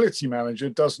capability manager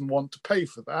doesn't want to pay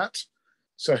for that.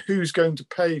 So who's going to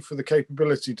pay for the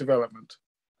capability development?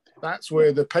 That's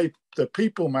where the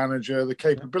people manager, the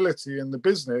capability, and the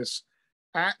business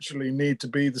actually need to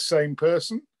be the same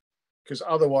person, because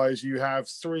otherwise you have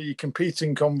 3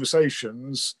 competing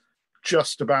conversations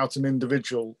just about an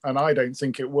individual, and I don't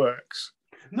think it works.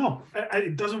 No,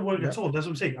 it doesn't work at all. That's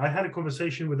what I'm saying. I had a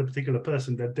conversation with a particular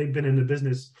person that they've been in the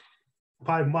business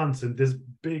 5 months in this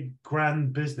big,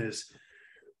 grand business,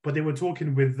 but they were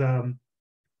talking with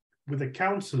a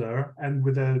counselor and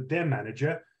with their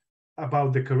manager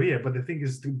about the career. But the thing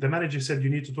is, the manager said you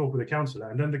need to talk with a counselor,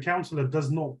 and then the counselor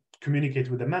does not communicate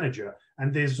with the manager,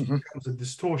 and there's becomes a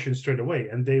distortion straight away.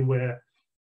 And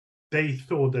they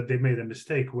thought that they made a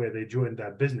mistake where they joined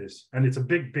that business, and it's a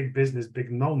big business,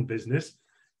 big known business.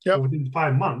 But within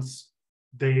 5 months,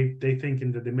 they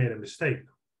thinking that they made a mistake.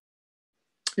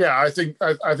 Yeah, I think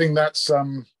that's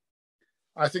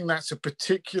a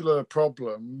particular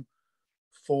problem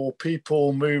for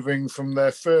people moving from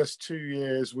their first 2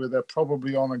 years where they're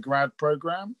probably on a grad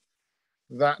program.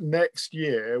 That next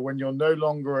year, when you're no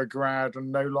longer a grad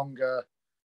and no longer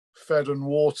fed and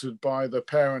watered by the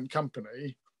parent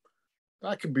company,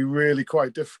 that can be really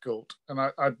quite difficult. And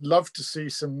I'd love to see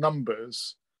some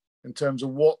numbers in terms of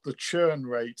what the churn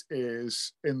rate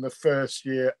is in the first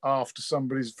year after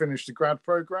somebody's finished a grad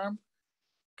program,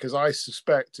 because I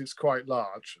suspect it's quite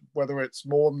large. Whether it's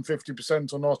more than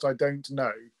 50% or not, I don't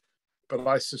know, but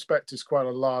I suspect it's quite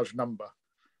a large number.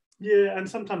 Yeah, and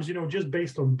sometimes, just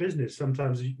based on business,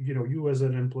 sometimes, you as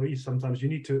an employee, sometimes you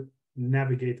need to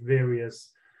navigate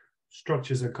various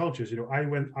structures and cultures.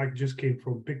 I just came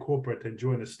from big corporate and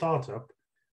joined a startup,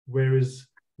 whereas,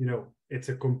 it's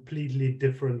a completely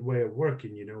different way of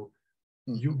working.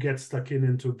 You get stuck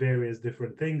into various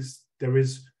different things.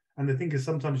 And the thing is,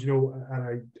 sometimes,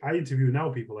 and I interview now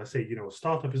people, I say,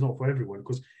 startup is not for everyone,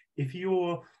 because if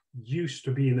you're used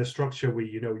to being in a structure where,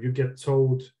 you get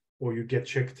told or you get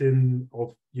checked in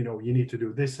of, you need to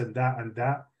do this and that,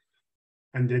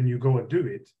 and then you go and do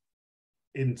it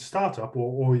in startup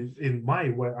or in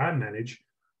where I manage,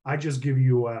 I just give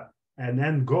you an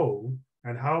end goal,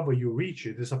 and however you reach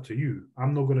it is up to you.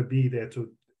 I'm not going to be there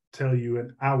to tell you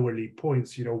an hourly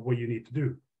points, what you need to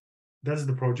do. That's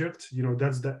the project,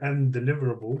 that's the end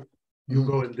deliverable. You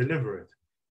go and deliver it.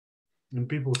 And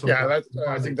people sometimes,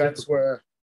 I think that's where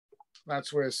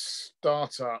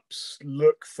startups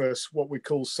look for what we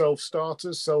call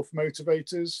self-starters,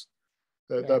 self-motivators.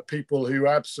 They're people who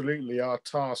absolutely are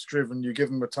task-driven. You give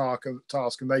them a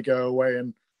task and they go away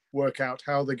and work out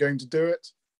how they're going to do it.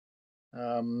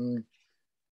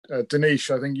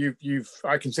 Dinis, I think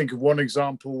I can think of one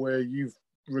example where you've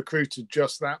recruited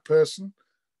just that person.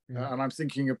 And I'm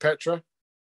thinking of Petra,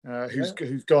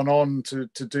 who's gone on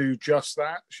to do just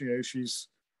that. She's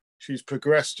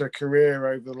progressed her career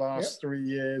over the last 3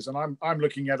 years, and I'm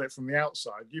looking at it from the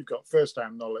outside. You've got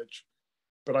first-hand knowledge,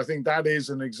 but I think that is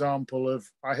an example of,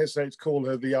 I hesitate to call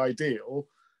her the ideal,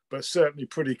 but certainly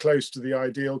pretty close to the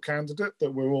ideal candidate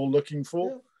that we're all looking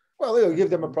for. Yeah. Well, it'll give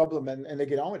them a problem and they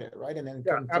get on with it, right? And then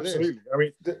absolutely. I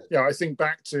mean, I think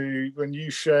back to when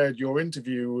you shared your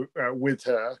interview with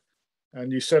her, and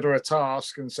you set her a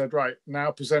task and said, right,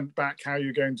 now present back how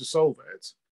you're going to solve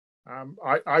it.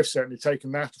 I've certainly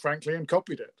taken that, frankly, and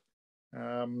copied it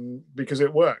because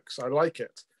it works. I like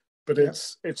it. but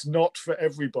it's not for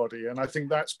everybody. And I think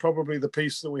that's probably the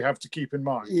piece that we have to keep in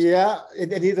mind. Yeah,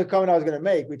 and here's a comment I was going to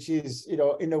make, which is,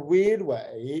 in a weird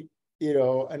way,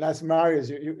 and as Marius,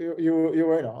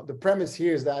 the premise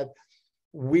here is that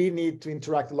we need to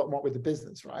interact a lot more with the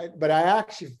business, right? But I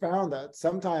actually found that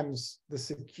sometimes the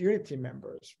security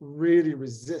members really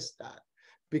resist that,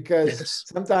 because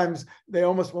sometimes they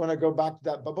almost want to go back to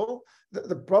that bubble.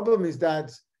 The problem is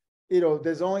that,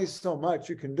 there's only so much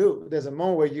you can do. There's a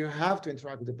moment where you have to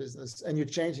interact with the business and you're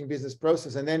changing business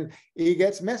process, and then it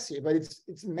gets messy, but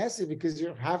it's messy because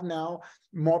you have now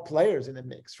more players in the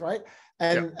mix, right?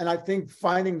 And I think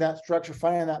finding that structure,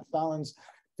 finding that balance,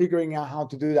 figuring out how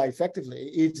to do that effectively,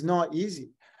 it's not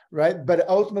easy, right? But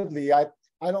ultimately, I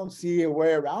don't see a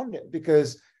way around it,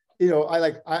 because,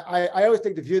 I always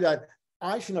take the view that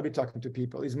I should not be talking to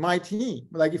people. It's my team.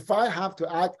 Like, if I have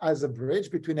to act as a bridge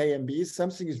between A and B,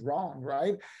 something is wrong,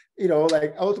 right?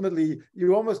 Ultimately,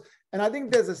 you almost, and I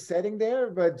think there's a setting there,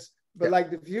 but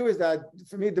like, the view is that,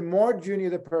 for me, the more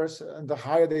junior the person, the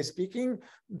higher they're speaking,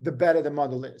 the better the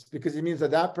model is, because it means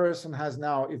that person has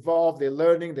now evolved, they're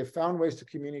learning, they found ways to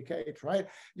communicate, right?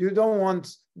 You don't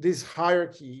want this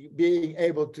hierarchy being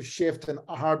able to shift and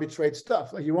arbitrate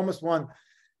stuff. Like, you almost want,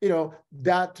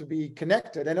 that to be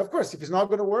connected. And of course, if it's not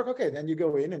going to work, okay, then you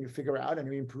go in and you figure out and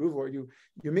you improve, or you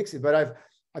mix it. But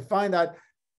I find that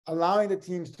allowing the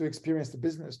teams to experience the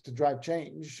business to drive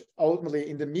change, ultimately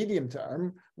in the medium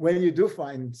term, when you do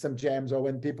find some gems, or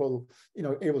when people,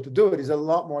 able to do it, is a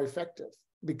lot more effective,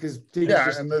 because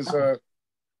and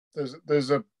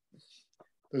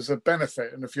there's a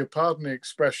benefit, and if you'll pardon the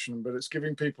expression, but it's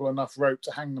giving people enough rope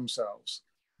to hang themselves.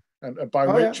 And by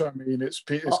which I mean it's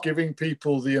giving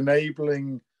people the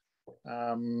enabling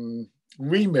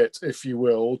remit, if you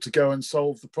will, to go and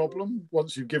solve the problem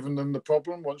once you've given them the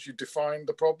problem, once you've defined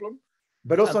the problem.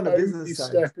 But also on the business side,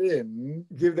 step in,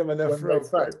 give them enough rope.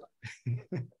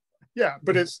 Yeah,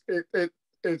 but it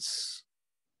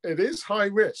is high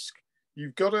risk.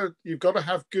 You've got to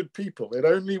have good people. It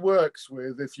only works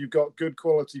if you've got good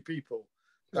quality people.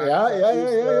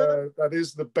 That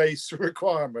is the base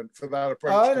requirement for that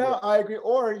approach. I agree.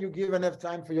 Or you give enough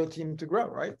time for your team to grow,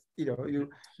 right?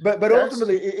 But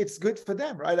ultimately, it's good for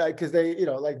them, right? Because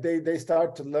they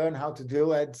start to learn how to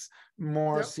do at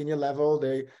more senior level.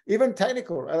 They even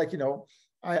technical, right?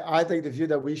 I take the view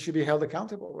that we should be held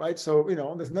accountable, right? So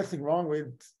there's nothing wrong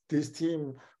with this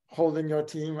team holding your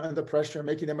team under pressure,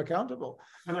 making them accountable.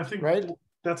 And I think right.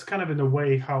 That's kind of in a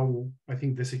way how I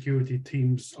think the security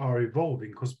teams are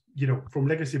evolving, because, from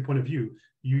legacy point of view,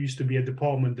 you used to be a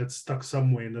department that's stuck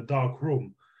somewhere in a dark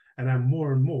room. And then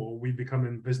more and more we become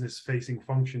a business facing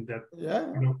function that,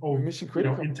 mission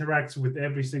critical. Interacts with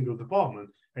every single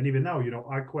department. And even now,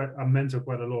 I mentor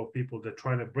quite a lot of people that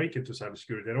try to break into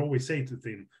cybersecurity. And I always say to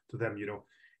them,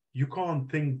 you can't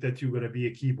think that you're going to be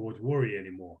a keyboard warrior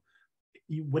anymore.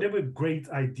 Whatever great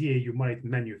idea you might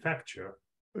manufacture,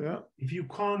 if you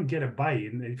can't get a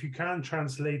buy-in, and if you can't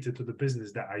translate it to the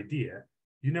business, that idea,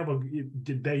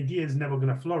 the idea is never going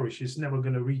to flourish. It's never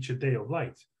going to reach a day of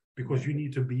light, because you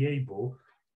need to be able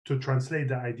to translate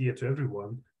that idea to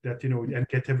everyone, and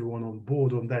get everyone on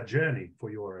board on that journey for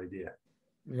your idea.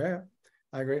 Yeah,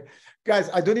 I agree. Guys,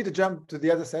 I do need to jump to the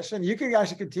other session. You can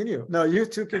actually continue. No, you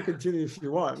two can continue if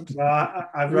you want.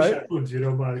 I wish I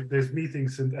could, but there's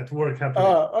meetings at work happening.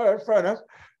 All right, fair enough.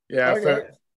 Yeah, okay.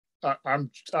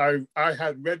 I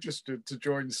had registered to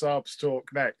join Saab's talk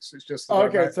next. It's just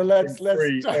that so let's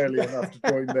free early enough to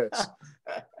join this.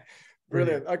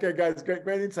 Brilliant. Okay, guys,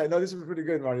 great insight. No, this was pretty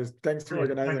good, Marius. Thanks for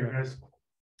organizing it.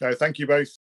 No, thank you both.